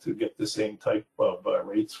be able to get the same type of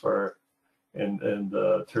rates for and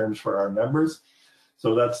terms for our members.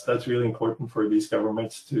 So that's really important for these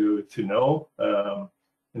governments to know,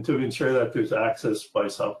 and to ensure that there's access by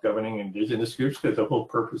self-governing Indigenous groups, because the whole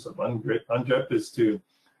purpose of UNDRIP is to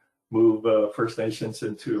move First Nations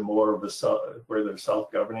into more of where they're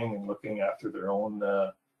self-governing and looking after their own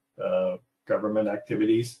government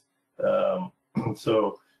activities.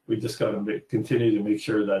 So we just got to continue to make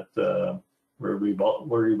sure that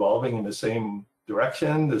we're evolving in the same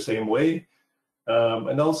direction, the same way,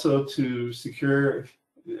 and also to secure,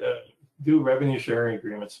 do revenue sharing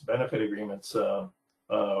agreements, benefit agreements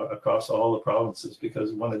across all the provinces,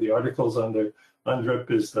 because one of the articles under UNDRIP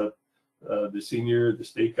is that the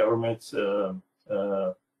state governments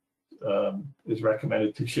is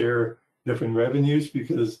recommended to share different revenues,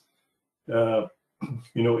 because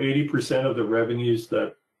 80% of the revenues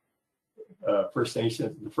that the First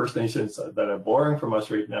Nations that are borrowing from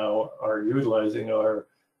us right now are utilizing our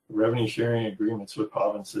revenue sharing agreements with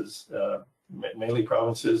provinces, mainly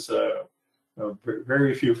provinces,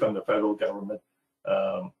 very few from the federal government.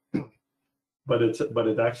 But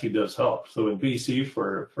it actually does help. So in BC,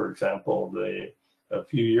 for example, a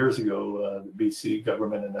few years ago, the BC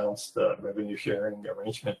government announced a revenue sharing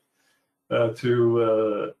arrangement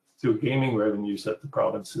through gaming revenues that the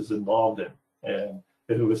province is involved in. And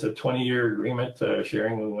it was a 20-year agreement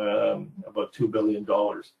sharing about $2 billion.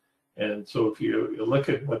 And so if you look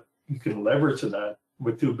at what you can leverage in that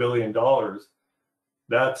with $2 billion,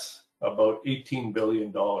 that's about $18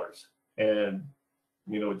 billion. And,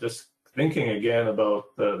 you know, just thinking again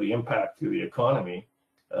about the impact to the economy,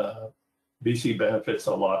 BC benefits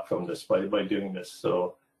a lot from this by doing this.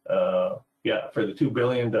 So yeah, for the $2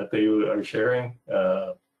 billion that they are sharing,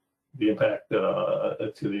 the impact to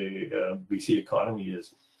the BC economy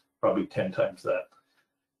is probably 10 times that.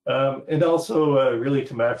 And also really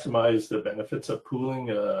to maximize the benefits of pooling,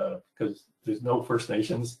 because there's no First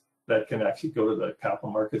Nations that can actually go to the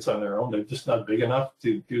capital markets on their own. They're just not big enough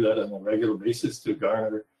to do that on a regular basis to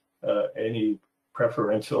garner any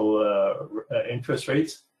preferential interest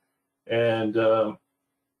rates. And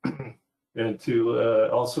and to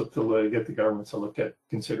also to get the government to look at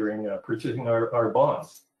considering purchasing our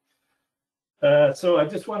bonds. So I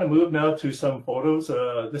just want to move now to some photos.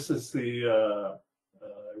 This is the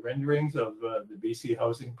renderings of the BC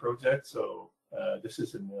housing project. So this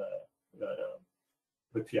is in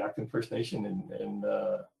with the Acton First Nation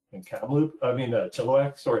in Kamloops. I mean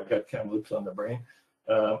Chilliwack. Sorry, I got Kamloops on the brain.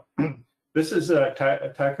 This is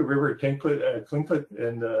Taku River Tlingit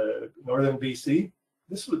in northern BC.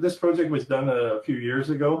 This project was done a few years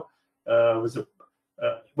ago.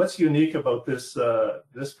 What's unique about this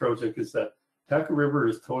this project is that Taku River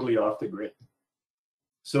is totally off the grid.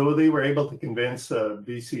 So they were able to convince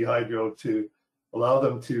BC Hydro to allow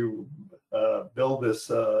them to build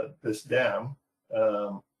this dam.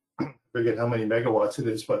 I forget how many megawatts it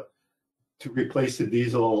is, but to replace the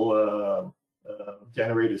diesel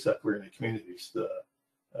generators that were in the communities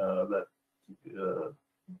that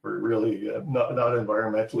were really not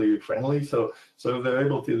environmentally friendly. So they're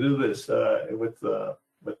able to do this with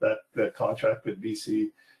that contract with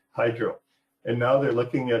BC Hydro. And now they're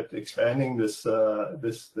looking at expanding this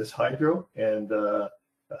hydro and a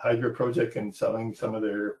hydro project and selling some of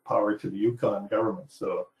their power to the Yukon government.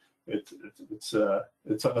 So it's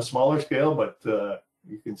on a smaller scale, but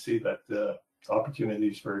you can see that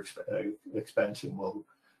opportunities for expansion will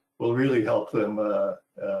really help them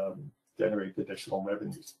generate additional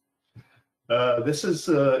revenues. This is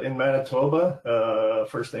in Manitoba,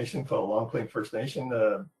 First Nation called Long Plain First Nation,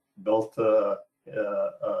 built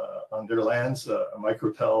on their lands a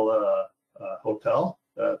microtel hotel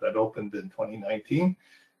that opened in 2019.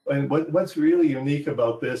 And what's really unique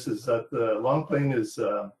about this is that Long Plain is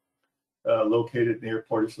located near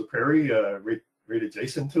Portage la Prairie, right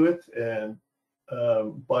adjacent to it. And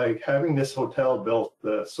by having this hotel built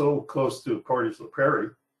so close to Portage la Prairie,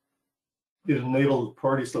 it enabled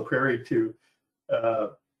Portage la Prairie to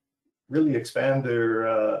really expand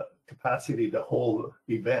their capacity to hold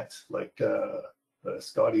events like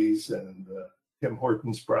Scotty's and Tim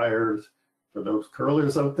Hortons Briars for those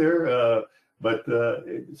curlers out there. But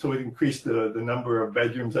so it increased the number of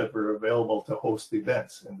bedrooms that were available to host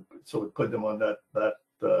events, and so it put them on that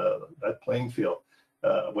playing field,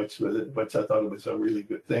 which I thought was a really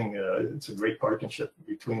good thing. It's a great partnership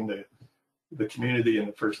between the community and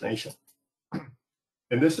the First Nation.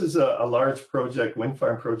 And this is a large project, wind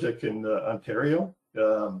farm project in Ontario.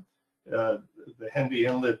 The Henby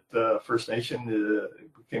Inlet First Nation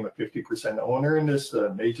became a 50% owner in this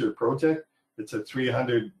major project. It's a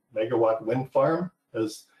 300 megawatt wind farm,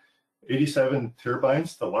 has 87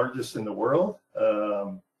 turbines, the largest in the world.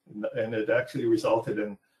 And it actually resulted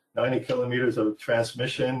in 90 kilometers of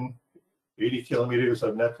transmission, 80 kilometers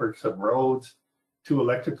of networks of roads, 2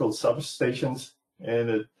 electrical substations,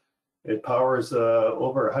 and it powers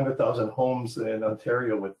over 100,000 homes in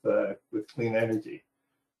Ontario with clean energy.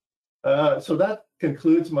 So that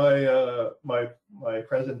concludes my my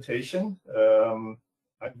presentation.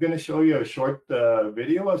 I'm going to show you a short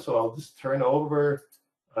video, so I'll just turn over,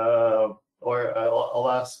 or I'll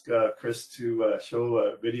ask Chris to show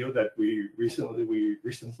a video that we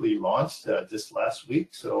recently launched just last week.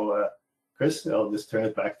 So Chris, I'll just turn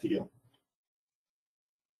it back to you.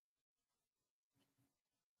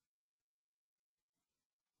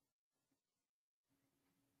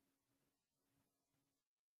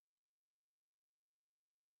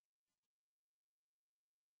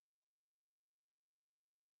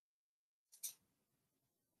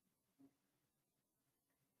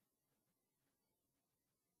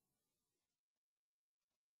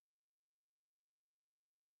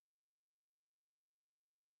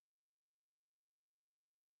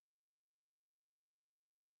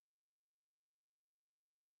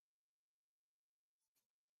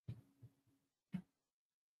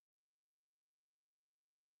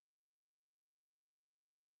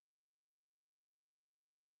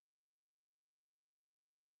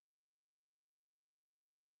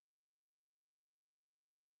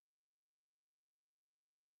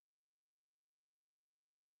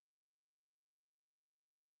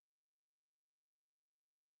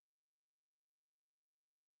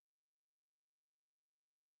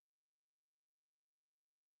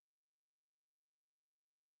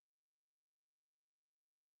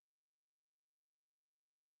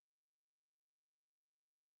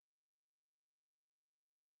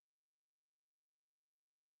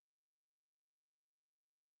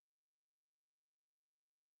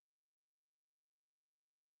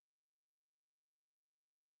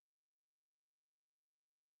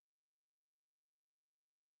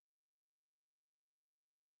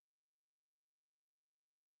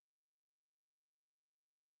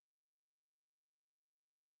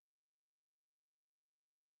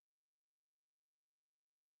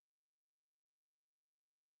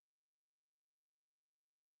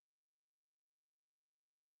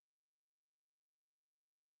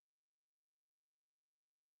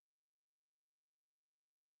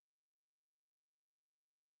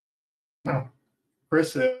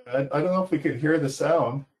 Chris, I don't know if we could hear the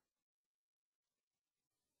sound.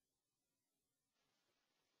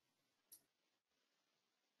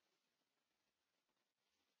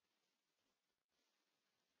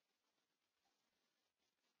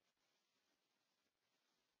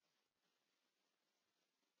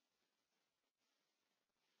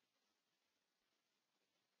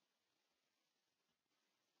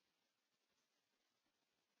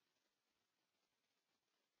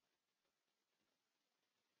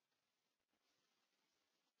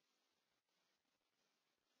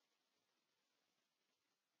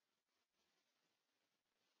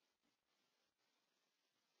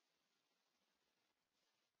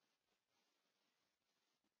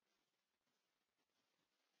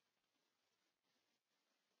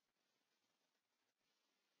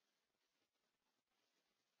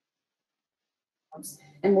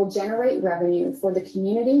 And will generate revenue for the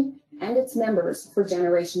community and its members for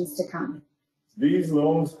generations to come. These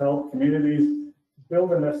loans help communities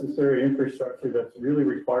build the necessary infrastructure that's really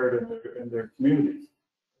required in their communities.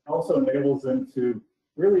 It also enables them to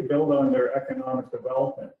really build on their economic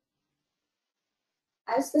development.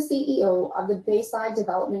 As the CEO of the Bayside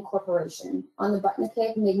Development Corporation on the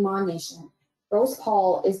Butniqueg Mi'kmaq Nation, Rose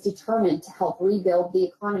Paul is determined to help rebuild the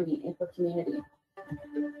economy in her community.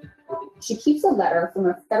 She keeps a letter from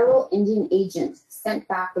a federal Indian agent sent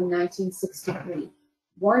back in 1963,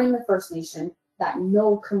 warning the First Nation that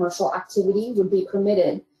no commercial activity would be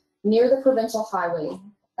permitted near the provincial highway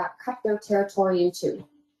that cut their territory in two,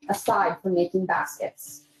 aside from making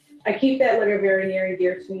baskets. I keep that letter very near and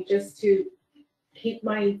dear to me just to keep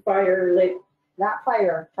my fire lit. That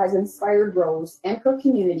fire has inspired Rose and her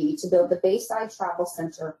community to build the Bayside Travel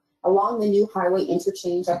Center along the new highway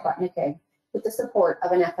interchange at Butniqueg with the support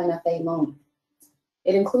of an FNFA loan.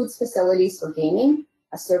 It includes facilities for gaming,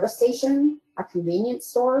 a service station, a convenience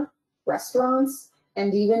store, restaurants,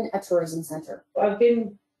 and even a tourism center. I've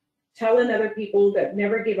been telling other people that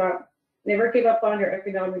never give up on their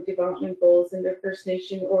economic development goals in their First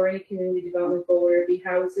Nation or any community development goal, whether it be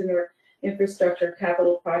housing or infrastructure,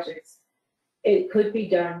 capital projects. It could be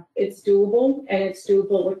done. It's doable, and it's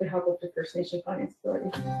doable with the help of the First Nation Finance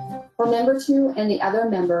Authority. For Member 2 and the other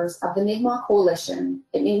members of the Mi'kmaq Coalition,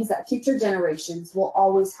 it means that future generations will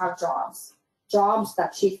always have jobs. Jobs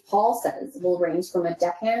that Chief Paul says will range from a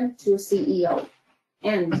deckhand to a CEO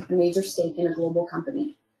and a major stake in a global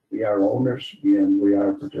company. We are owners and we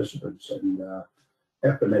are participants, and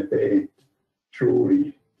FNFA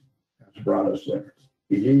truly has brought us there.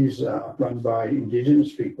 It is run by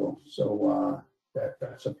Indigenous people, so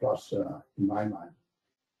that's a plus in my mind.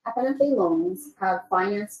 FNFA loans have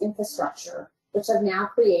financed infrastructure, which have now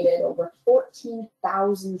created over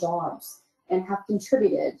 14,000 jobs and have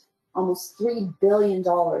contributed almost $3 billion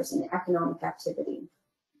in economic activity.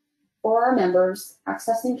 For our members,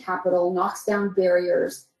 accessing capital knocks down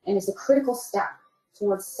barriers and is a critical step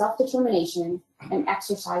towards self-determination and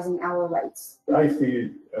exercising our rights. I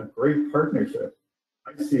see a great partnership.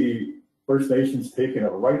 I see First Nations taking a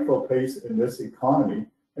rightful place in this economy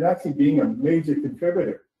and actually being a major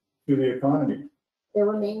contributor to the economy. There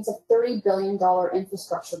remains a $30 billion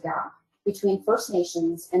infrastructure gap between First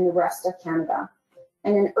Nations and the rest of Canada,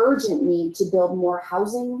 and an urgent need to build more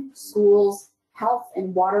housing, schools, health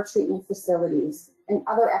and water treatment facilities, and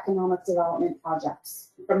other economic development projects.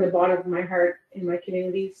 From the bottom of my heart in my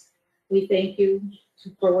communities, we thank you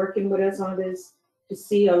for working with us on this to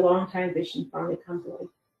see a long-time vision finally come to life.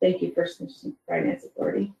 Thank you, First Nation Finance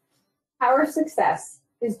Authority. Our success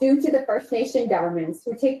is due to the First Nation governments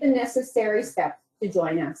who take the necessary steps to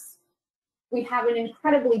join us. We have an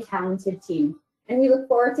incredibly talented team, and we look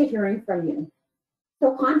forward to hearing from you.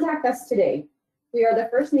 So contact us today. We are the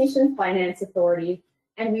First Nations Finance Authority,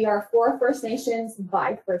 and we are for First Nations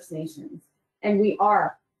by First Nations, and we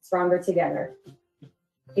are stronger together.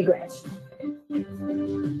 Igwech.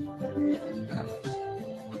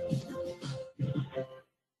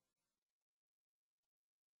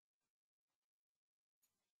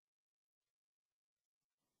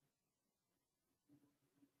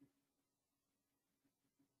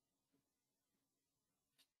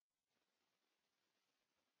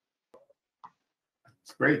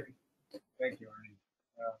 It's great. Thank you, Ernie.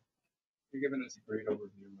 You're giving us a great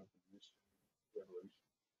overview of the mission revolution.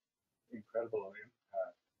 Incredible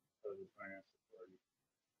impact of the Finance Authority.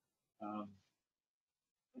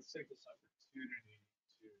 Let's take this opportunity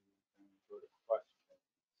to go to questions.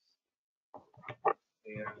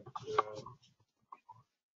 And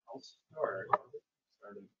I'll start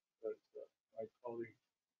but my colleague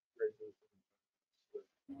Greg Booth with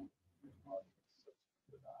audience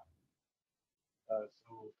to that.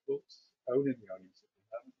 So folks out in the audience, if you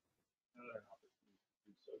haven't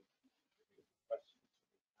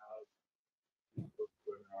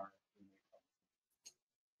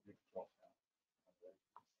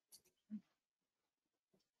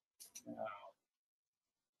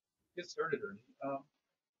get started, Ernie.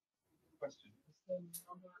 Question: is the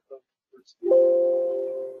number of First Nations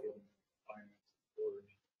getting finance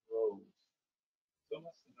authority grows, so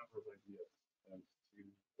much the number of ideas as to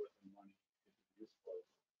what the money could be used for?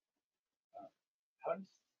 How does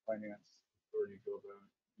finance authority go about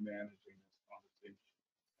managing this conversation?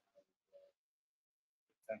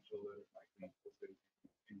 Potential that it might necessitate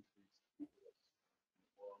increase in risk.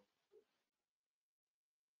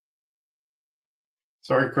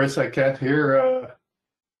 Sorry, Chris, I can't hear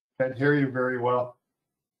you very well.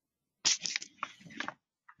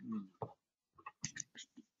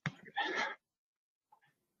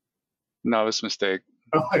 Novice mistake.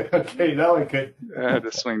 Oh, okay, now I can. I had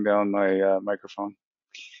to swing down my microphone.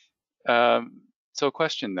 So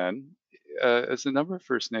question then, as the number of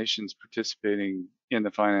First Nations participating in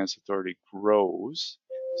the Finance Authority grows,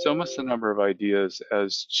 so must the number of ideas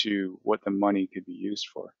as to what the money could be used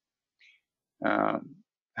for.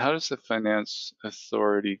 How does the Finance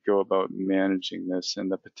Authority go about managing this and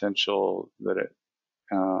the potential that it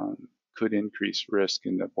could increase risk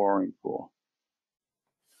in the borrowing pool?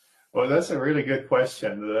 Well, that's a really good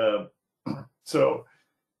question. So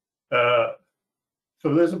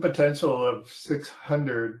there's a potential of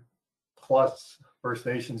 600 plus First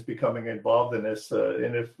Nations becoming involved in this,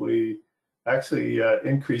 and if we actually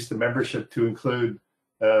increase the membership to include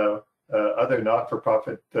other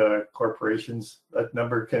not-for-profit corporations, that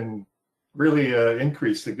number can really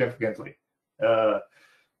increase significantly.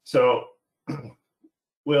 So,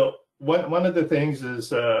 well, one of the things is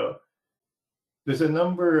there's a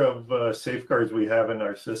number of safeguards we have in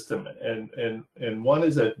our system, and one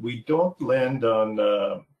is that we don't lend on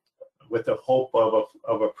with the hope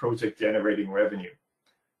of a project generating revenue.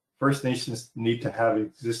 First Nations need to have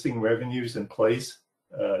existing revenues in place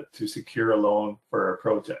to secure a loan for a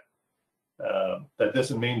project. That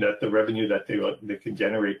doesn't mean that the revenue that they can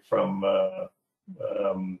generate from,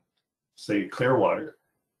 say, Clearwater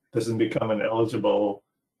doesn't become eligible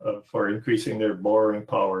for increasing their borrowing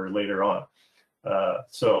power later on.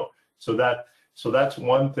 So that's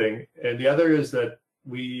one thing, and the other is that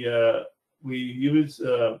we use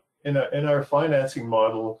in our financing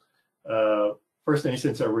model, First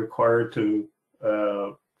Nations are required to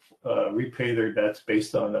repay their debts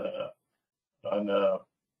based on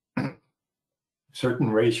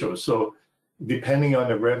certain ratios. So depending on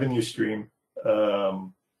the revenue stream,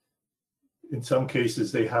 in some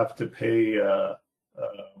cases they have to pay.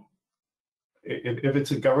 If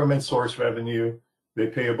it's a government source revenue, they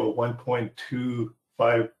pay about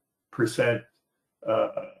 1.25%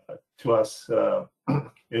 to us,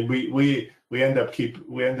 and we end up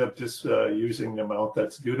just using the amount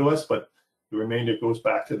that's due to us, but the remainder goes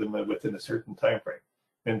back to them within a certain time frame.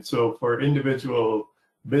 And so for individual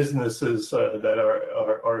businesses that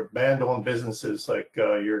are band-owned businesses, like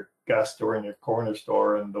your gas store and your corner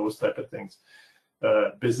store and those type of things,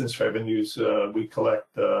 business revenues, we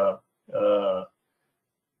collect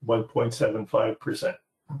 1.75%.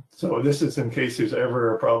 So this is in case there's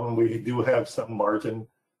ever a problem. We do have some margin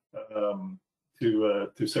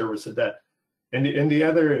to service the debt. And the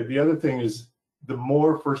other thing is, the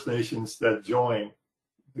more First Nations that join,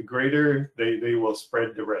 the greater they will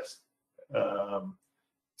spread the risk.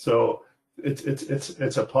 So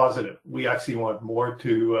it's a positive. We actually want more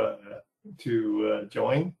to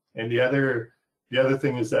join. And the other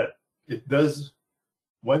thing is that it does,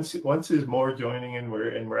 once there's more joining and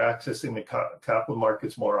we're accessing the capital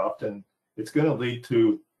markets more often, it's going to lead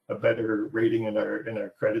to a better rating in our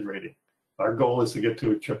credit rating. Our goal is to get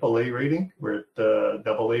to a AAA rating. We're at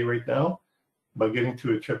AA right now. By getting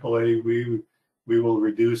to a AAA, we will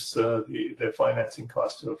reduce the financing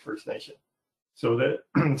cost to a First Nation. So the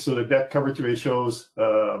debt coverage ratios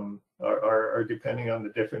are depending on the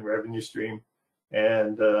different revenue stream,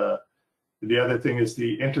 and the other thing is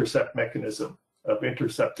the intercept mechanism of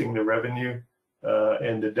intercepting the revenue,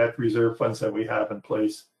 and the debt reserve funds that we have in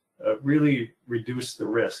place really reduce the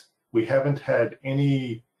risk. We haven't had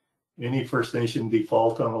any First Nation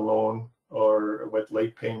default on a loan or with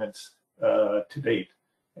late payments to date,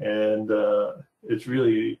 and it's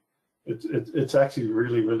actually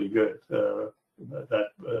really good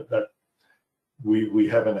that we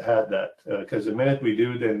haven't had that, because the minute we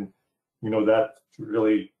do, then that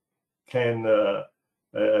really can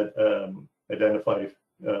identify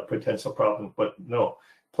potential problems. But no,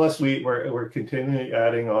 plus we're continually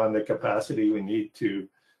adding on the capacity we need to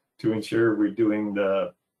ensure we're doing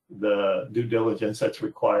the due diligence that's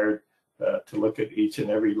required to look at each and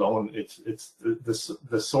every loan. It's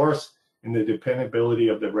the source and the dependability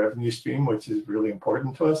of the revenue stream, which is really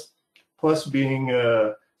important to us. Plus being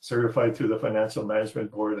certified through the Financial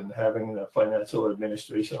Management Board, and having the financial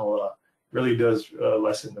administration law really does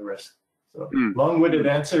lessen the risk. So long-winded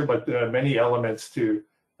answer, but there are many elements to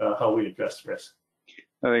how we address risk.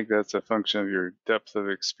 I think that's a function of your depth of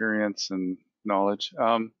experience and knowledge.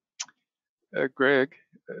 Greg,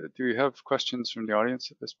 do you have questions from the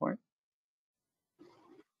audience at this point?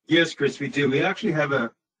 Yes, Chris, we do. We actually have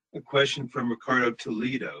a question from Ricardo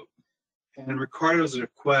Toledo. And Ricardo's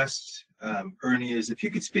request, Ernie, is if you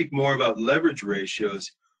could speak more about leverage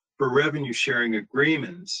ratios for revenue sharing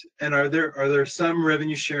agreements. And are there some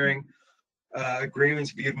revenue sharing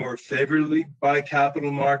agreements viewed more favorably by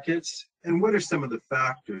capital markets? And what are some of the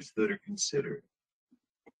factors that are considered?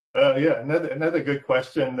 Yeah, another good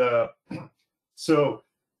question.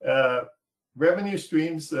 Revenue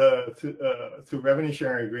streams through revenue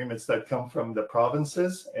sharing agreements that come from the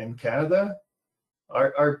provinces and Canada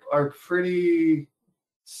are pretty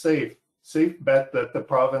safe bet that the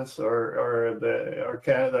province or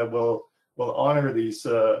Canada will honor these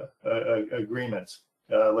agreements,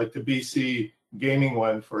 like the BC gaming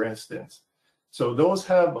one, for instance. So those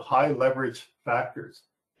have high leverage factors.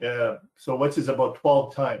 So which is about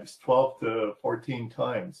 12 to 14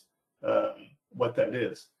 times what that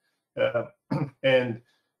is. And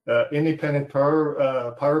independent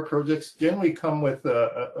power projects generally come with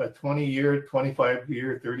a 20-year,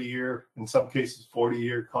 25-year, 30-year, in some cases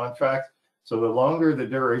 40-year contract. So the longer the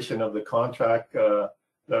duration of the contract,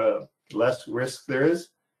 the less risk there is.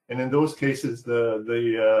 And in those cases,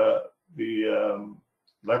 the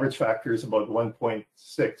leverage factor is about 1.6.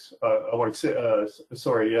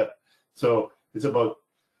 So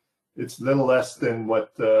it's a little less than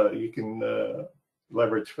what you can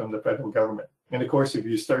leverage from the federal government. And of course, if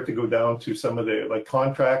you start to go down to some of the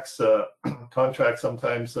contracts, contracts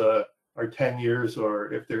sometimes are 10 years,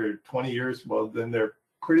 or if they're 20 years, well, then they're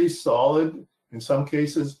pretty solid in some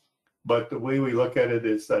cases. But the way we look at it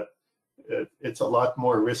is that it's a lot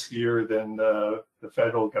more riskier than the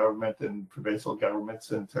federal government and provincial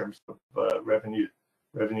governments in terms of revenue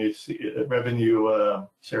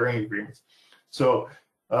sharing agreements. So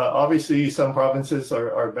obviously, some provinces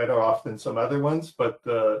are better off than some other ones, but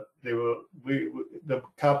the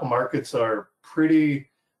capital markets are pretty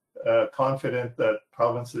confident that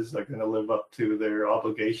provinces are going to live up to their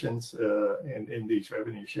obligations in these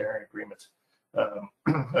revenue sharing agreements.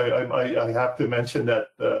 I have to mention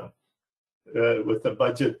that with the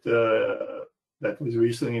budget that was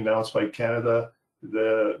recently announced by Canada,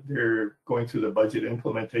 they're going through the budget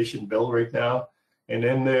implementation bill right now, and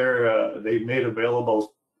in there they made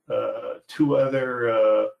available two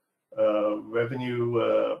other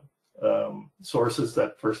revenue sources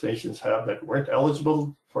that First Nations have that weren't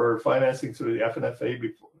eligible for financing through the FNFA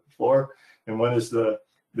before. And one is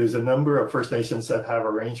there's a number of First Nations that have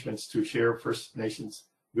arrangements to share First Nations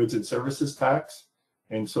goods and services tax.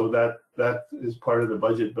 And so that is part of the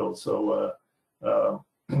budget bill. So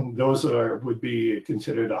those would be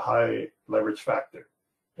considered a high leverage factor.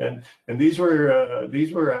 And these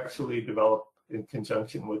were actually developed in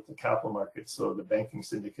conjunction with the capital markets, so the banking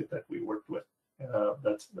syndicate that we worked with.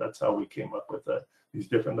 That's how we came up with these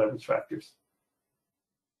different leverage factors.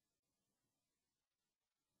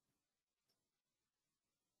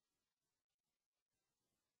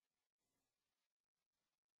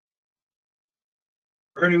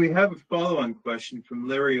 Ernie, we have a follow-on question from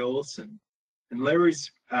Larry Olson. And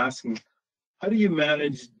Larry's asking, how do you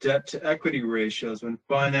manage debt to equity ratios when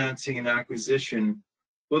financing an acquisition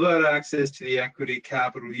without access to the equity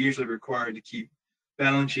capital usually required to keep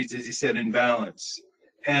balance sheets, as you said, in balance?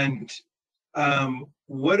 And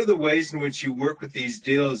what are the ways in which you work with these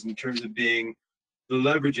deals in terms of being the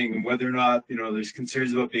leveraging and whether or not, there's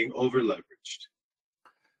concerns about being over leveraged?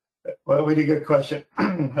 Well, really good question.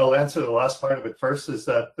 I'll answer the last part of it first, is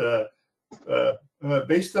that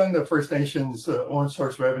based on the First Nations own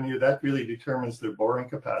source revenue, that really determines their borrowing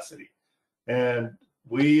capacity. And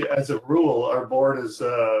we, as a rule, our board has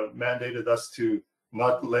mandated us to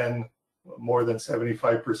not lend more than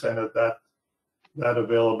 75% of that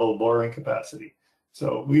available borrowing capacity.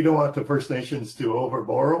 So we don't want the First Nations to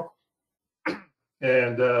overborrow.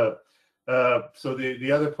 And so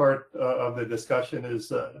the other part of the discussion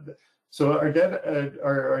is, so our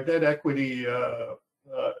debt equity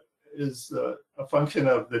is a function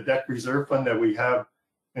of the debt reserve fund that we have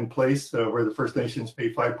in place, where the First Nations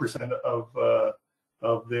pay 5%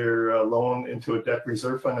 of their loan into a debt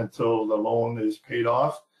reserve fund until the loan is paid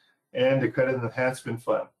off, and the credit enhancement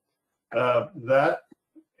fund. That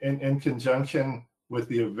in conjunction with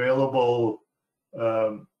the available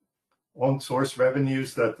own source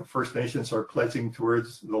revenues that the First Nations are pledging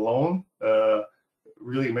towards the loan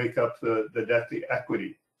really make up the debt to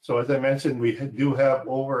equity. So as I mentioned, we do have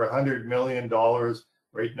over $100 million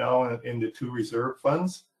right now in the two reserve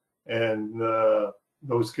funds, and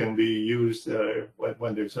those can be used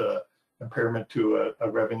when there's a impairment to a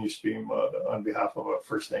revenue stream on behalf of a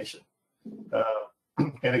First Nation.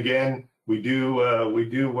 And again, we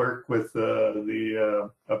do work with a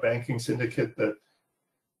banking syndicate that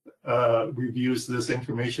reviews this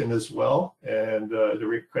information as well, and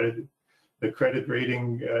the credit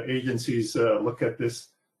rating agencies look at this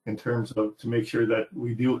in terms of to make sure that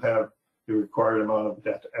we do have the required amount of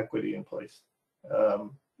debt equity in place.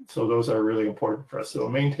 So those are really important for us. So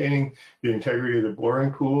maintaining the integrity of the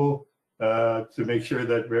borrowing pool to make sure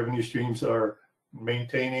that revenue streams are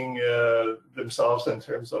maintaining themselves in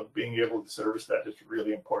terms of being able to service that is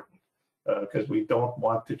really important, because we don't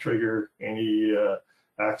want to trigger any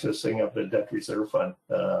accessing of the debt reserve fund,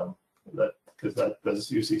 because that does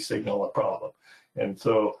usually signal a problem. And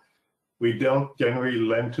so we don't generally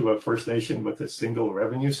lend to a First Nation with a single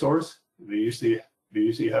revenue source. They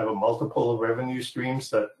usually have a multiple of revenue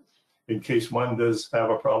streams that in case one does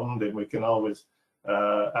have a problem, then we can always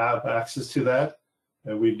have access to that.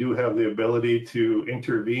 And we do have the ability to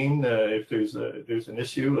intervene if there's an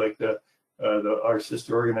issue, like our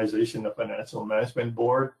sister organization, the Financial Management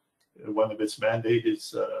Board. One of its mandate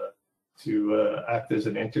is to act as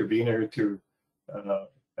an intervener, to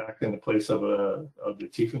act in the place of the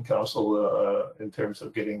chief and council in terms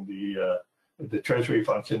of getting the treasury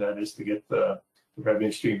function, that is to get the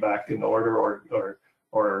revenue stream back in order,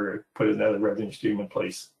 or put another revenue stream in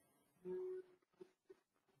place.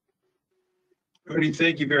 Ernie,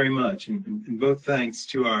 thank you very much, and both thanks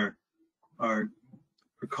to our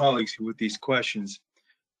colleagues with these questions.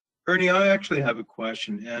 Ernie, I actually have a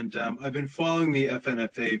question, and I've been following the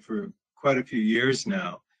FNFA for quite a few years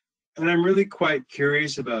now, and I'm really quite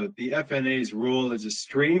curious about the FNA's role as a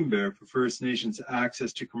stream bearer for First Nations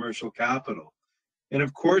access to commercial capital. And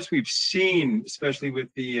of course, we've seen, especially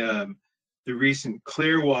with the recent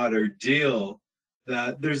Clearwater deal,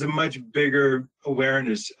 that there's a much bigger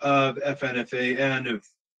awareness of FNFA and of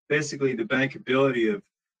basically the bankability of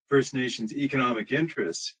First Nations economic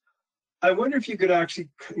interests. I wonder if you could actually,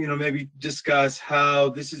 maybe discuss how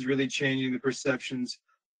this is really changing the perceptions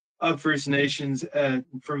of First Nations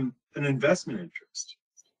from an investment interest.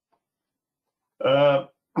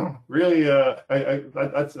 Really,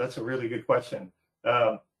 that's a really good question.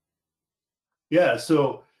 Yeah,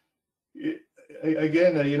 so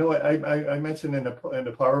again, I mentioned in the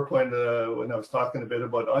PowerPoint when I was talking a bit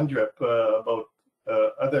about UNDRIP, about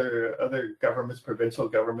other governments, provincial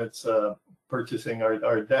governments purchasing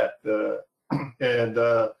our debt, but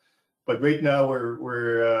right now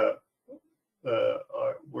we're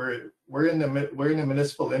in the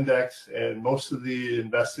municipal index, and most of the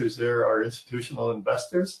investors there are institutional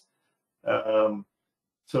investors.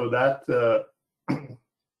 So that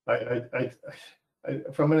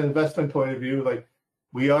from an investment point of view, like,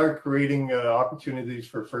 we are creating opportunities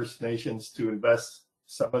for First Nations to invest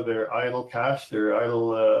some of their idle cash,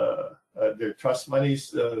 their trust monies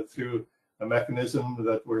through a mechanism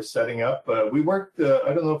that we're setting up. We worked,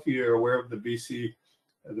 I don't know if you're aware of the BC,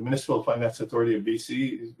 the Municipal Finance Authority of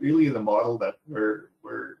BC is really the model that we're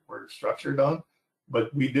structured on,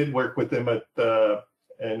 but we did work with them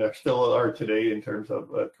and still are today in terms of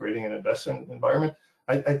creating an investment environment.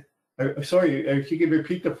 I'm sorry, if you could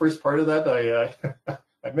repeat the first part of that.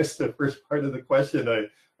 I missed the first part of the question.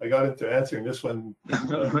 I got into answering this one.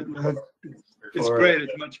 It's great.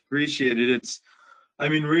 It's much appreciated. I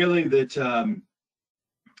mean, really, that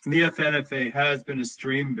the FNFA has been a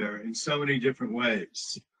stream bearer in so many different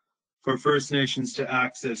ways for First Nations to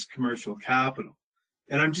access commercial capital.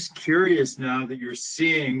 And I'm just curious now that you're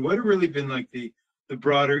seeing what have really been like the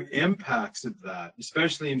broader impacts of that,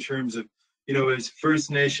 especially in terms of, as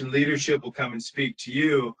First Nation leadership will come and speak to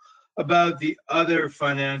you about the other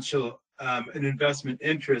financial and investment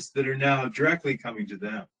interests that are now directly coming to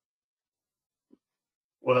them.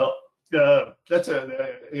 Well, that's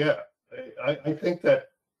I think that,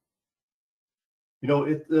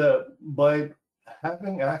 by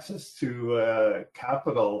having access to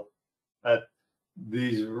capital at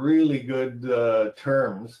these really good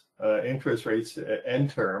terms, interest rates end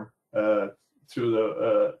term, through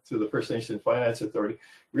the First Nation Finance Authority,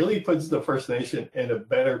 really puts the First Nation in a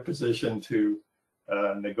better position to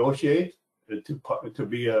negotiate, to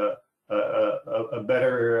be a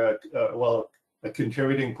better, a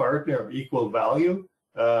contributing partner of equal value,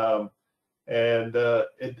 and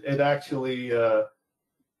it actually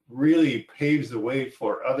really paves the way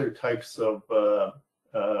for other types of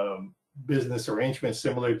business arrangements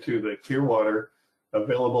similar to the Clearwater,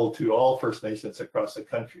 available to all First Nations across the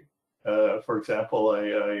country. For example,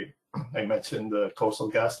 I mentioned the Coastal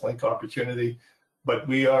Gas Link opportunity, but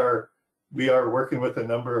we are working with a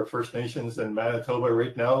number of First Nations in Manitoba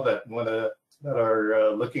right now that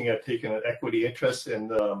are looking at taking an equity interest in.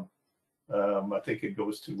 I think it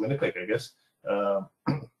goes to Winnipeg, I guess,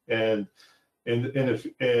 and in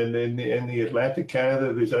the Atlantic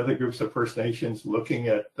Canada, there's other groups of First Nations looking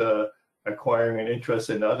at acquiring an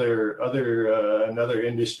interest in another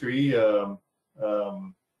industry,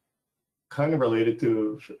 kind of related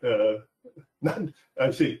to not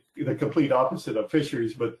actually the complete opposite of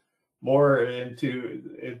fisheries, but more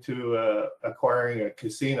into acquiring a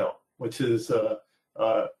casino, which is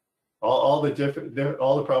all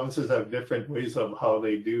the provinces have different ways of how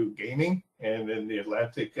they do gaming, and in the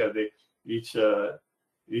Atlantic, each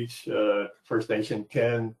First Nation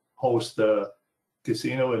can host a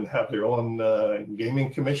casino and have their own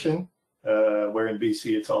gaming commission, where in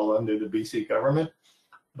BC it's all under the BC government.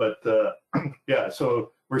 But yeah,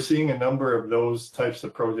 so we're seeing a number of those types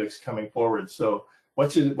of projects coming forward. So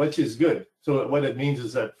which is good. So what it means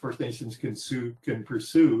is that First Nations can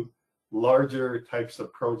pursue larger types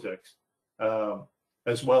of projects,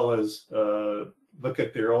 as well as look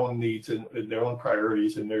at their own needs and their own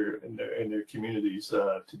priorities in their communities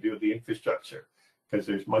to do the infrastructure, because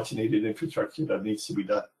there's much needed infrastructure that needs to be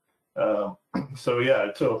done. So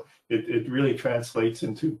yeah, so it really translates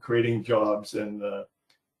into creating jobs and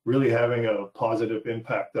really having a positive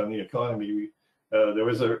impact on the economy. There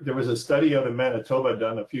was a study out in Manitoba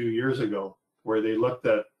done a few years ago where they looked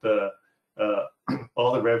at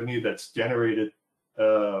all the revenue that's generated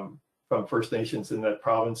from First Nations in that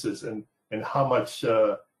provinces and how much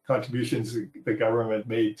contributions the government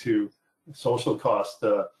made to social cost,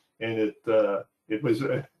 and it was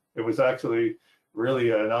actually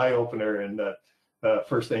really an eye opener in that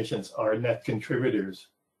First Nations are net contributors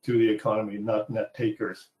to the economy, not net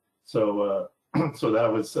takers. So so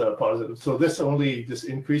that was positive. So this only just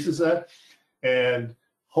increases that, and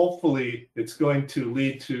hopefully it's going to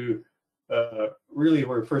lead to really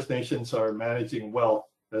where First Nations are managing wealth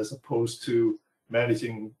as opposed to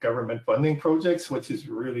managing government funding projects, which is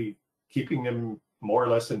really keeping them more or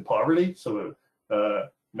less in poverty. So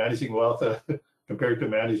managing wealth compared to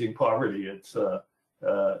managing poverty, it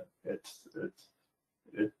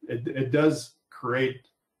does create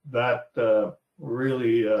that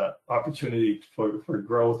really opportunity for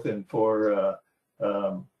growth and for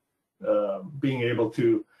being able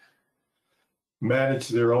to manage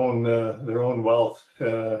their own wealth.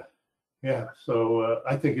 Yeah, so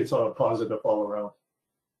I think it's all positive all around.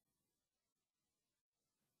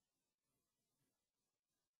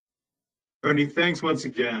 Ernie, thanks once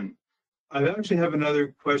again. I actually have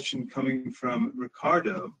another question coming from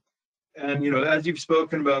Ricardo. And, as you've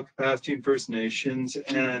spoken about capacity in First Nations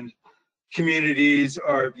and communities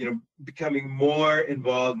are, becoming more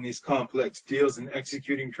involved in these complex deals and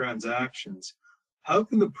executing transactions, how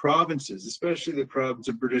can the provinces, especially the province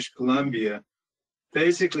of British Columbia,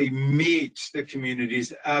 basically meet the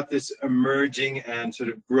communities at this emerging and sort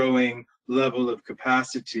of growing level of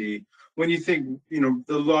capacity when you think, the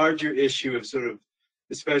larger issue of sort of,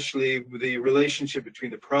 especially the relationship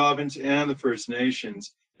between the province and the First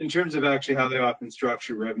Nations in terms of actually how they often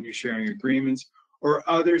structure revenue sharing agreements or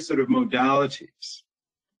other sort of modalities?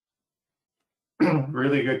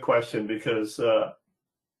 Really good question, because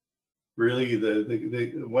really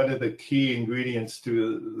the one of the key ingredients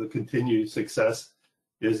to the continued success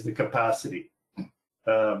is the capacity.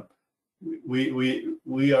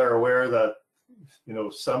 We are aware that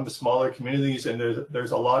some smaller communities, and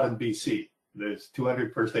there's a lot in BC. There's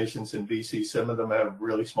 200 First Nations in BC. Some of them have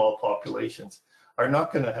really small populations, are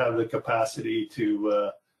not going to have the capacity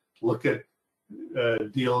to look at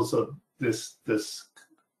deals of this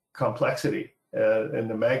complexity and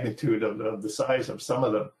the magnitude of the size of some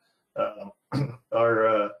of them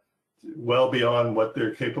are well beyond what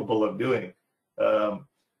they're capable of doing.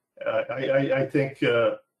 I think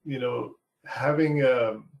having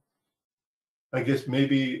I guess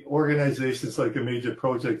maybe organizations like a Major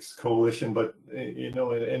Projects Coalition, but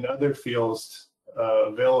in other fields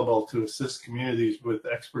available to assist communities with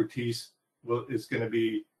expertise is going to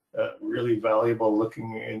be really valuable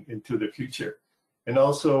looking into the future. And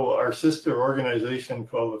also our sister organization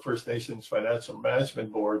called the First Nations Financial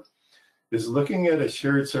Management Board is looking at a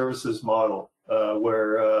shared services model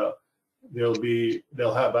where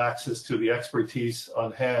they'll have access to the expertise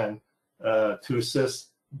on hand to assist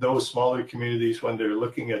those smaller communities when they're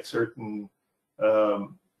looking at certain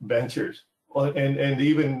ventures, and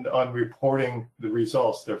even on reporting the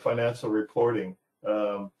results, their financial reporting,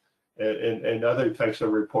 and other types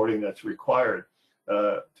of reporting that's required.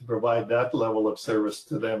 to provide that level of service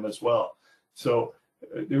to them as well. So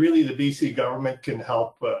really the BC government can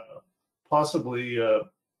help possibly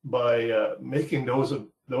by making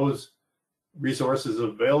those resources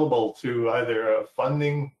available to either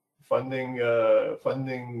funding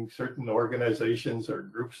certain organizations or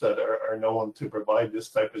groups that are known to provide this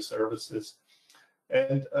type of services,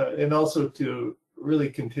 and also to really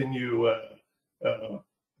continue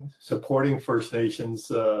supporting First Nations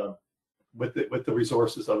with the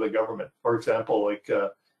resources of the government. For example, like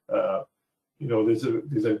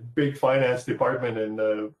there's a big finance department in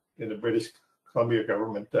the British Columbia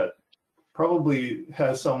government that probably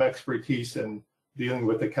has some expertise in dealing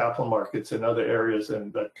with the capital markets and other areas,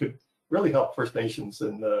 and that could really help First Nations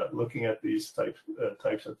in looking at these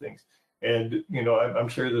types of things. And I'm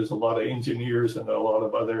sure there's a lot of engineers and a lot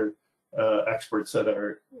of other experts that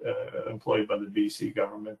are employed by the BC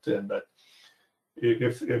government, and that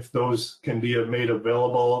if those can be made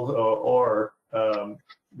available or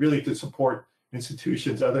really to support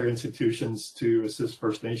other institutions to assist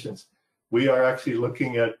First Nations. We are actually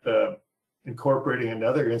looking at incorporating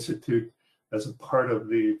another institute as a part of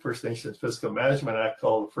the First Nations Fiscal Management Act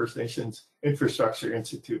called the First Nations Infrastructure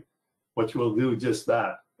Institute, which will do just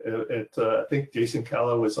that. I think Jason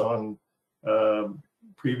Calla was on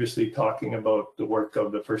previously talking about the work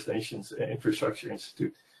of the First Nations Infrastructure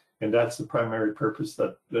Institute, and that's the primary purpose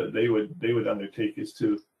that they would undertake, is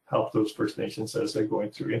to help those First Nations as they're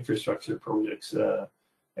going through infrastructure projects.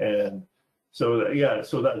 And so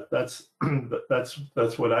that's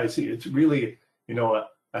what I see. It's really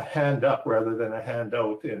a hand up rather than a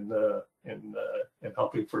handout in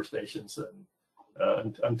helping First Nations,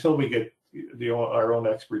 and until we get our own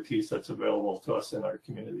expertise that's available to us in our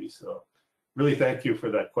community. So really thank you for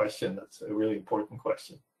that question. That's a really important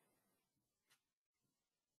question.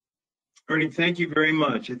 Ernie, thank you very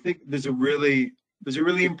much. I think there's a really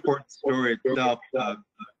important story itself,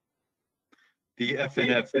 the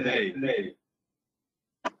FNFA,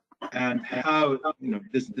 and how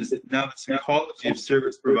this ecology of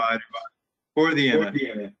service providers for the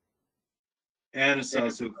MFA, and it's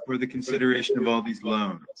also for the consideration of all these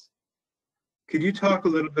loans. Could you talk a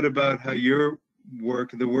little bit about how your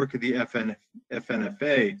work, the work of the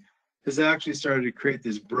FNFA, has actually started to create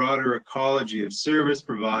this broader ecology of service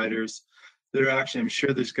providers that are actually, I'm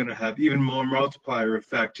sure, there's going to have even more multiplier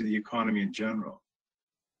effect to the economy in general?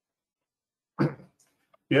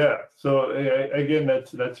 Yeah, so again,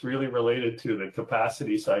 that's really related to the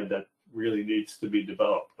capacity side that really needs to be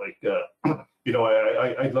developed. Like,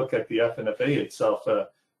 I look at the FNFA itself.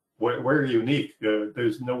 We're unique.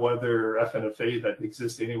 There's no other FNFA that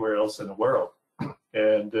exists anywhere else in the world,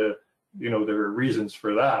 and there are reasons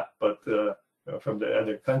for that, but from the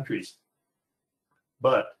other countries.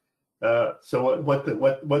 But so what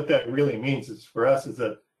that really means is, for us, is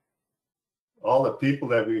that all the people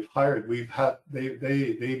that we've hired,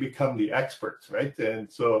 they become the experts, right? And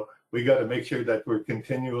so we got to make sure that we're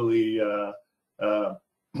continually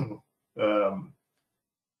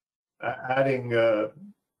adding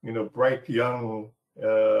bright young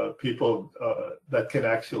people that can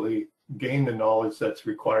actually gain the knowledge that's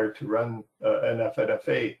required to run an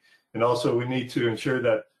FNFA. And also we need to ensure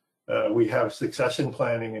that we have succession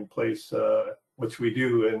planning in place, which we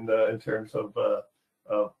do in terms of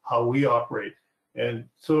how we operate. And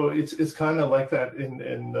so it's kind of like that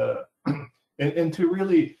and to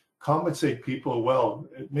really compensate people well,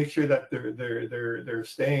 make sure that they're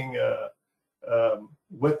staying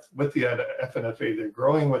with the FNFA, they're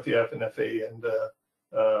growing with the FNFA, and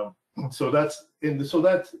so that's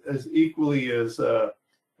as equally as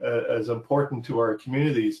important to our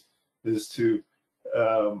communities, is to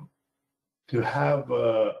have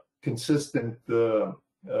consistent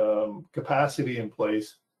capacity in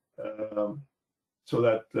place, so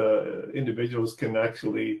that individuals can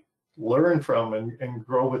actually learn from and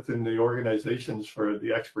grow within the organizations for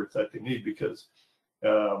the experts that they need, because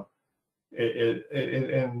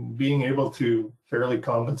and being able to fairly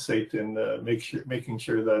compensate and making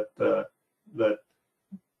sure that that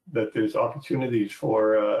there's opportunities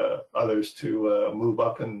for others to move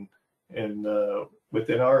up and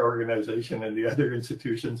within our organization and the other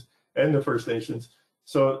institutions and the First Nations.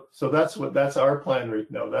 So that's our plan right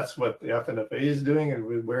now. That's what the FNFA is doing, and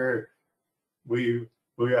we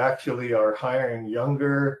actually are hiring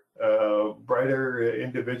younger, brighter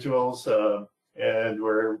individuals, and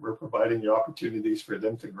we're providing the opportunities for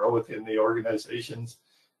them to grow within the organizations.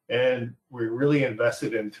 And we're really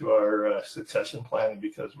invested into our succession planning,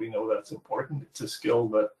 because we know that's important. It's a skill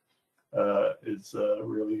that is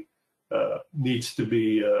really needs to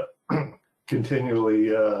be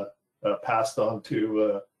continually passed on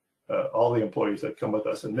to all the employees that come with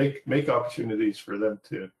us, and make opportunities for them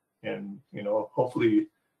to, and hopefully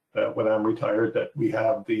when I'm retired, that we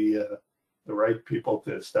have the right people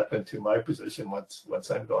to step into my position once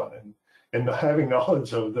I'm gone, and having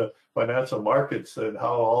knowledge of the financial markets and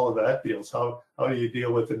how all of that deals. How do you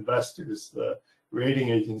deal with investors, the rating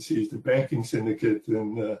agencies, the banking syndicate,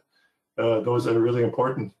 and those are really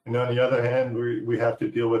important. And on the other hand, we have to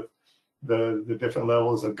deal with the different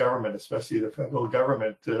levels of government, especially the federal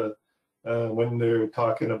government, when they're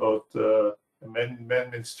talking about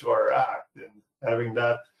amendments to our act, and having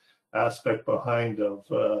that aspect behind of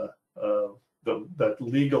that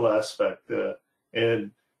legal aspect,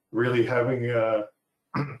 and really having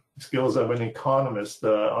skills of an economist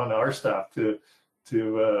on our staff to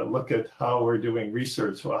look at how we're doing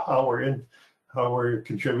research, how we're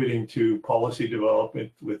contributing to policy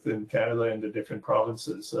development within Canada and the different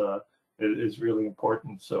provinces is really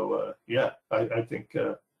important. So yeah, I think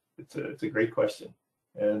it's a great question,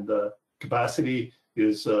 and capacity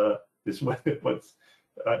is what's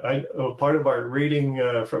part of our rating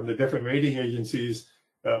from the different rating agencies.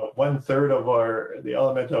 1/3 of the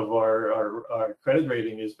element of our credit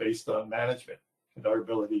rating is based on management and our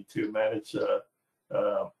ability to manage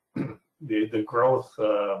the growth,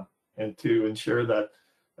 and to ensure that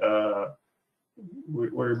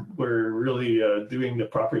we're really doing the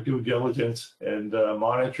proper due diligence and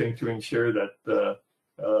monitoring to ensure that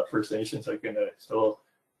First Nations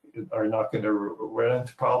are not going to run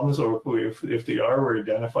into problems, or if they are, we're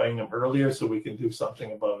identifying them earlier so we can do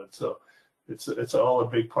something about it. So it's all a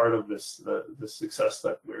big part of this the success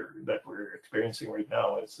that we're experiencing right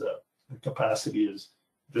now. Is the capacity is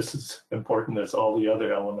just as important as all the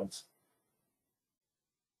other elements.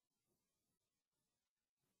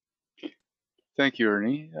 Thank you,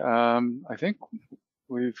 Ernie. I think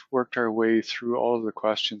we've worked our way through all of the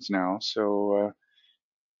questions now, so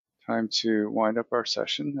time to wind up our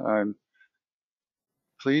session.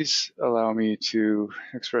 Please allow me to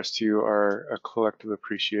express to you a collective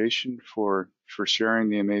appreciation for sharing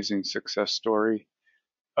the amazing success story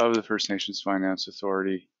of the First Nations Finance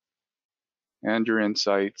Authority and your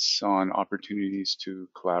insights on opportunities to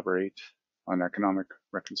collaborate on economic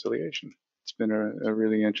reconciliation. It's been a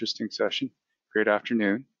really interesting session. Great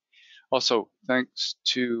afternoon. Also, thanks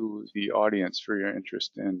to the audience for your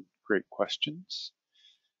interest and great questions.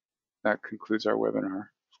 That concludes our webinar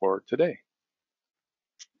for today.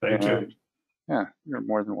 Thank you. Yeah, you're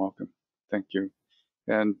more than welcome. Thank you.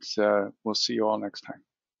 And we'll see you all next time.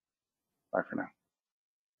 Bye for now.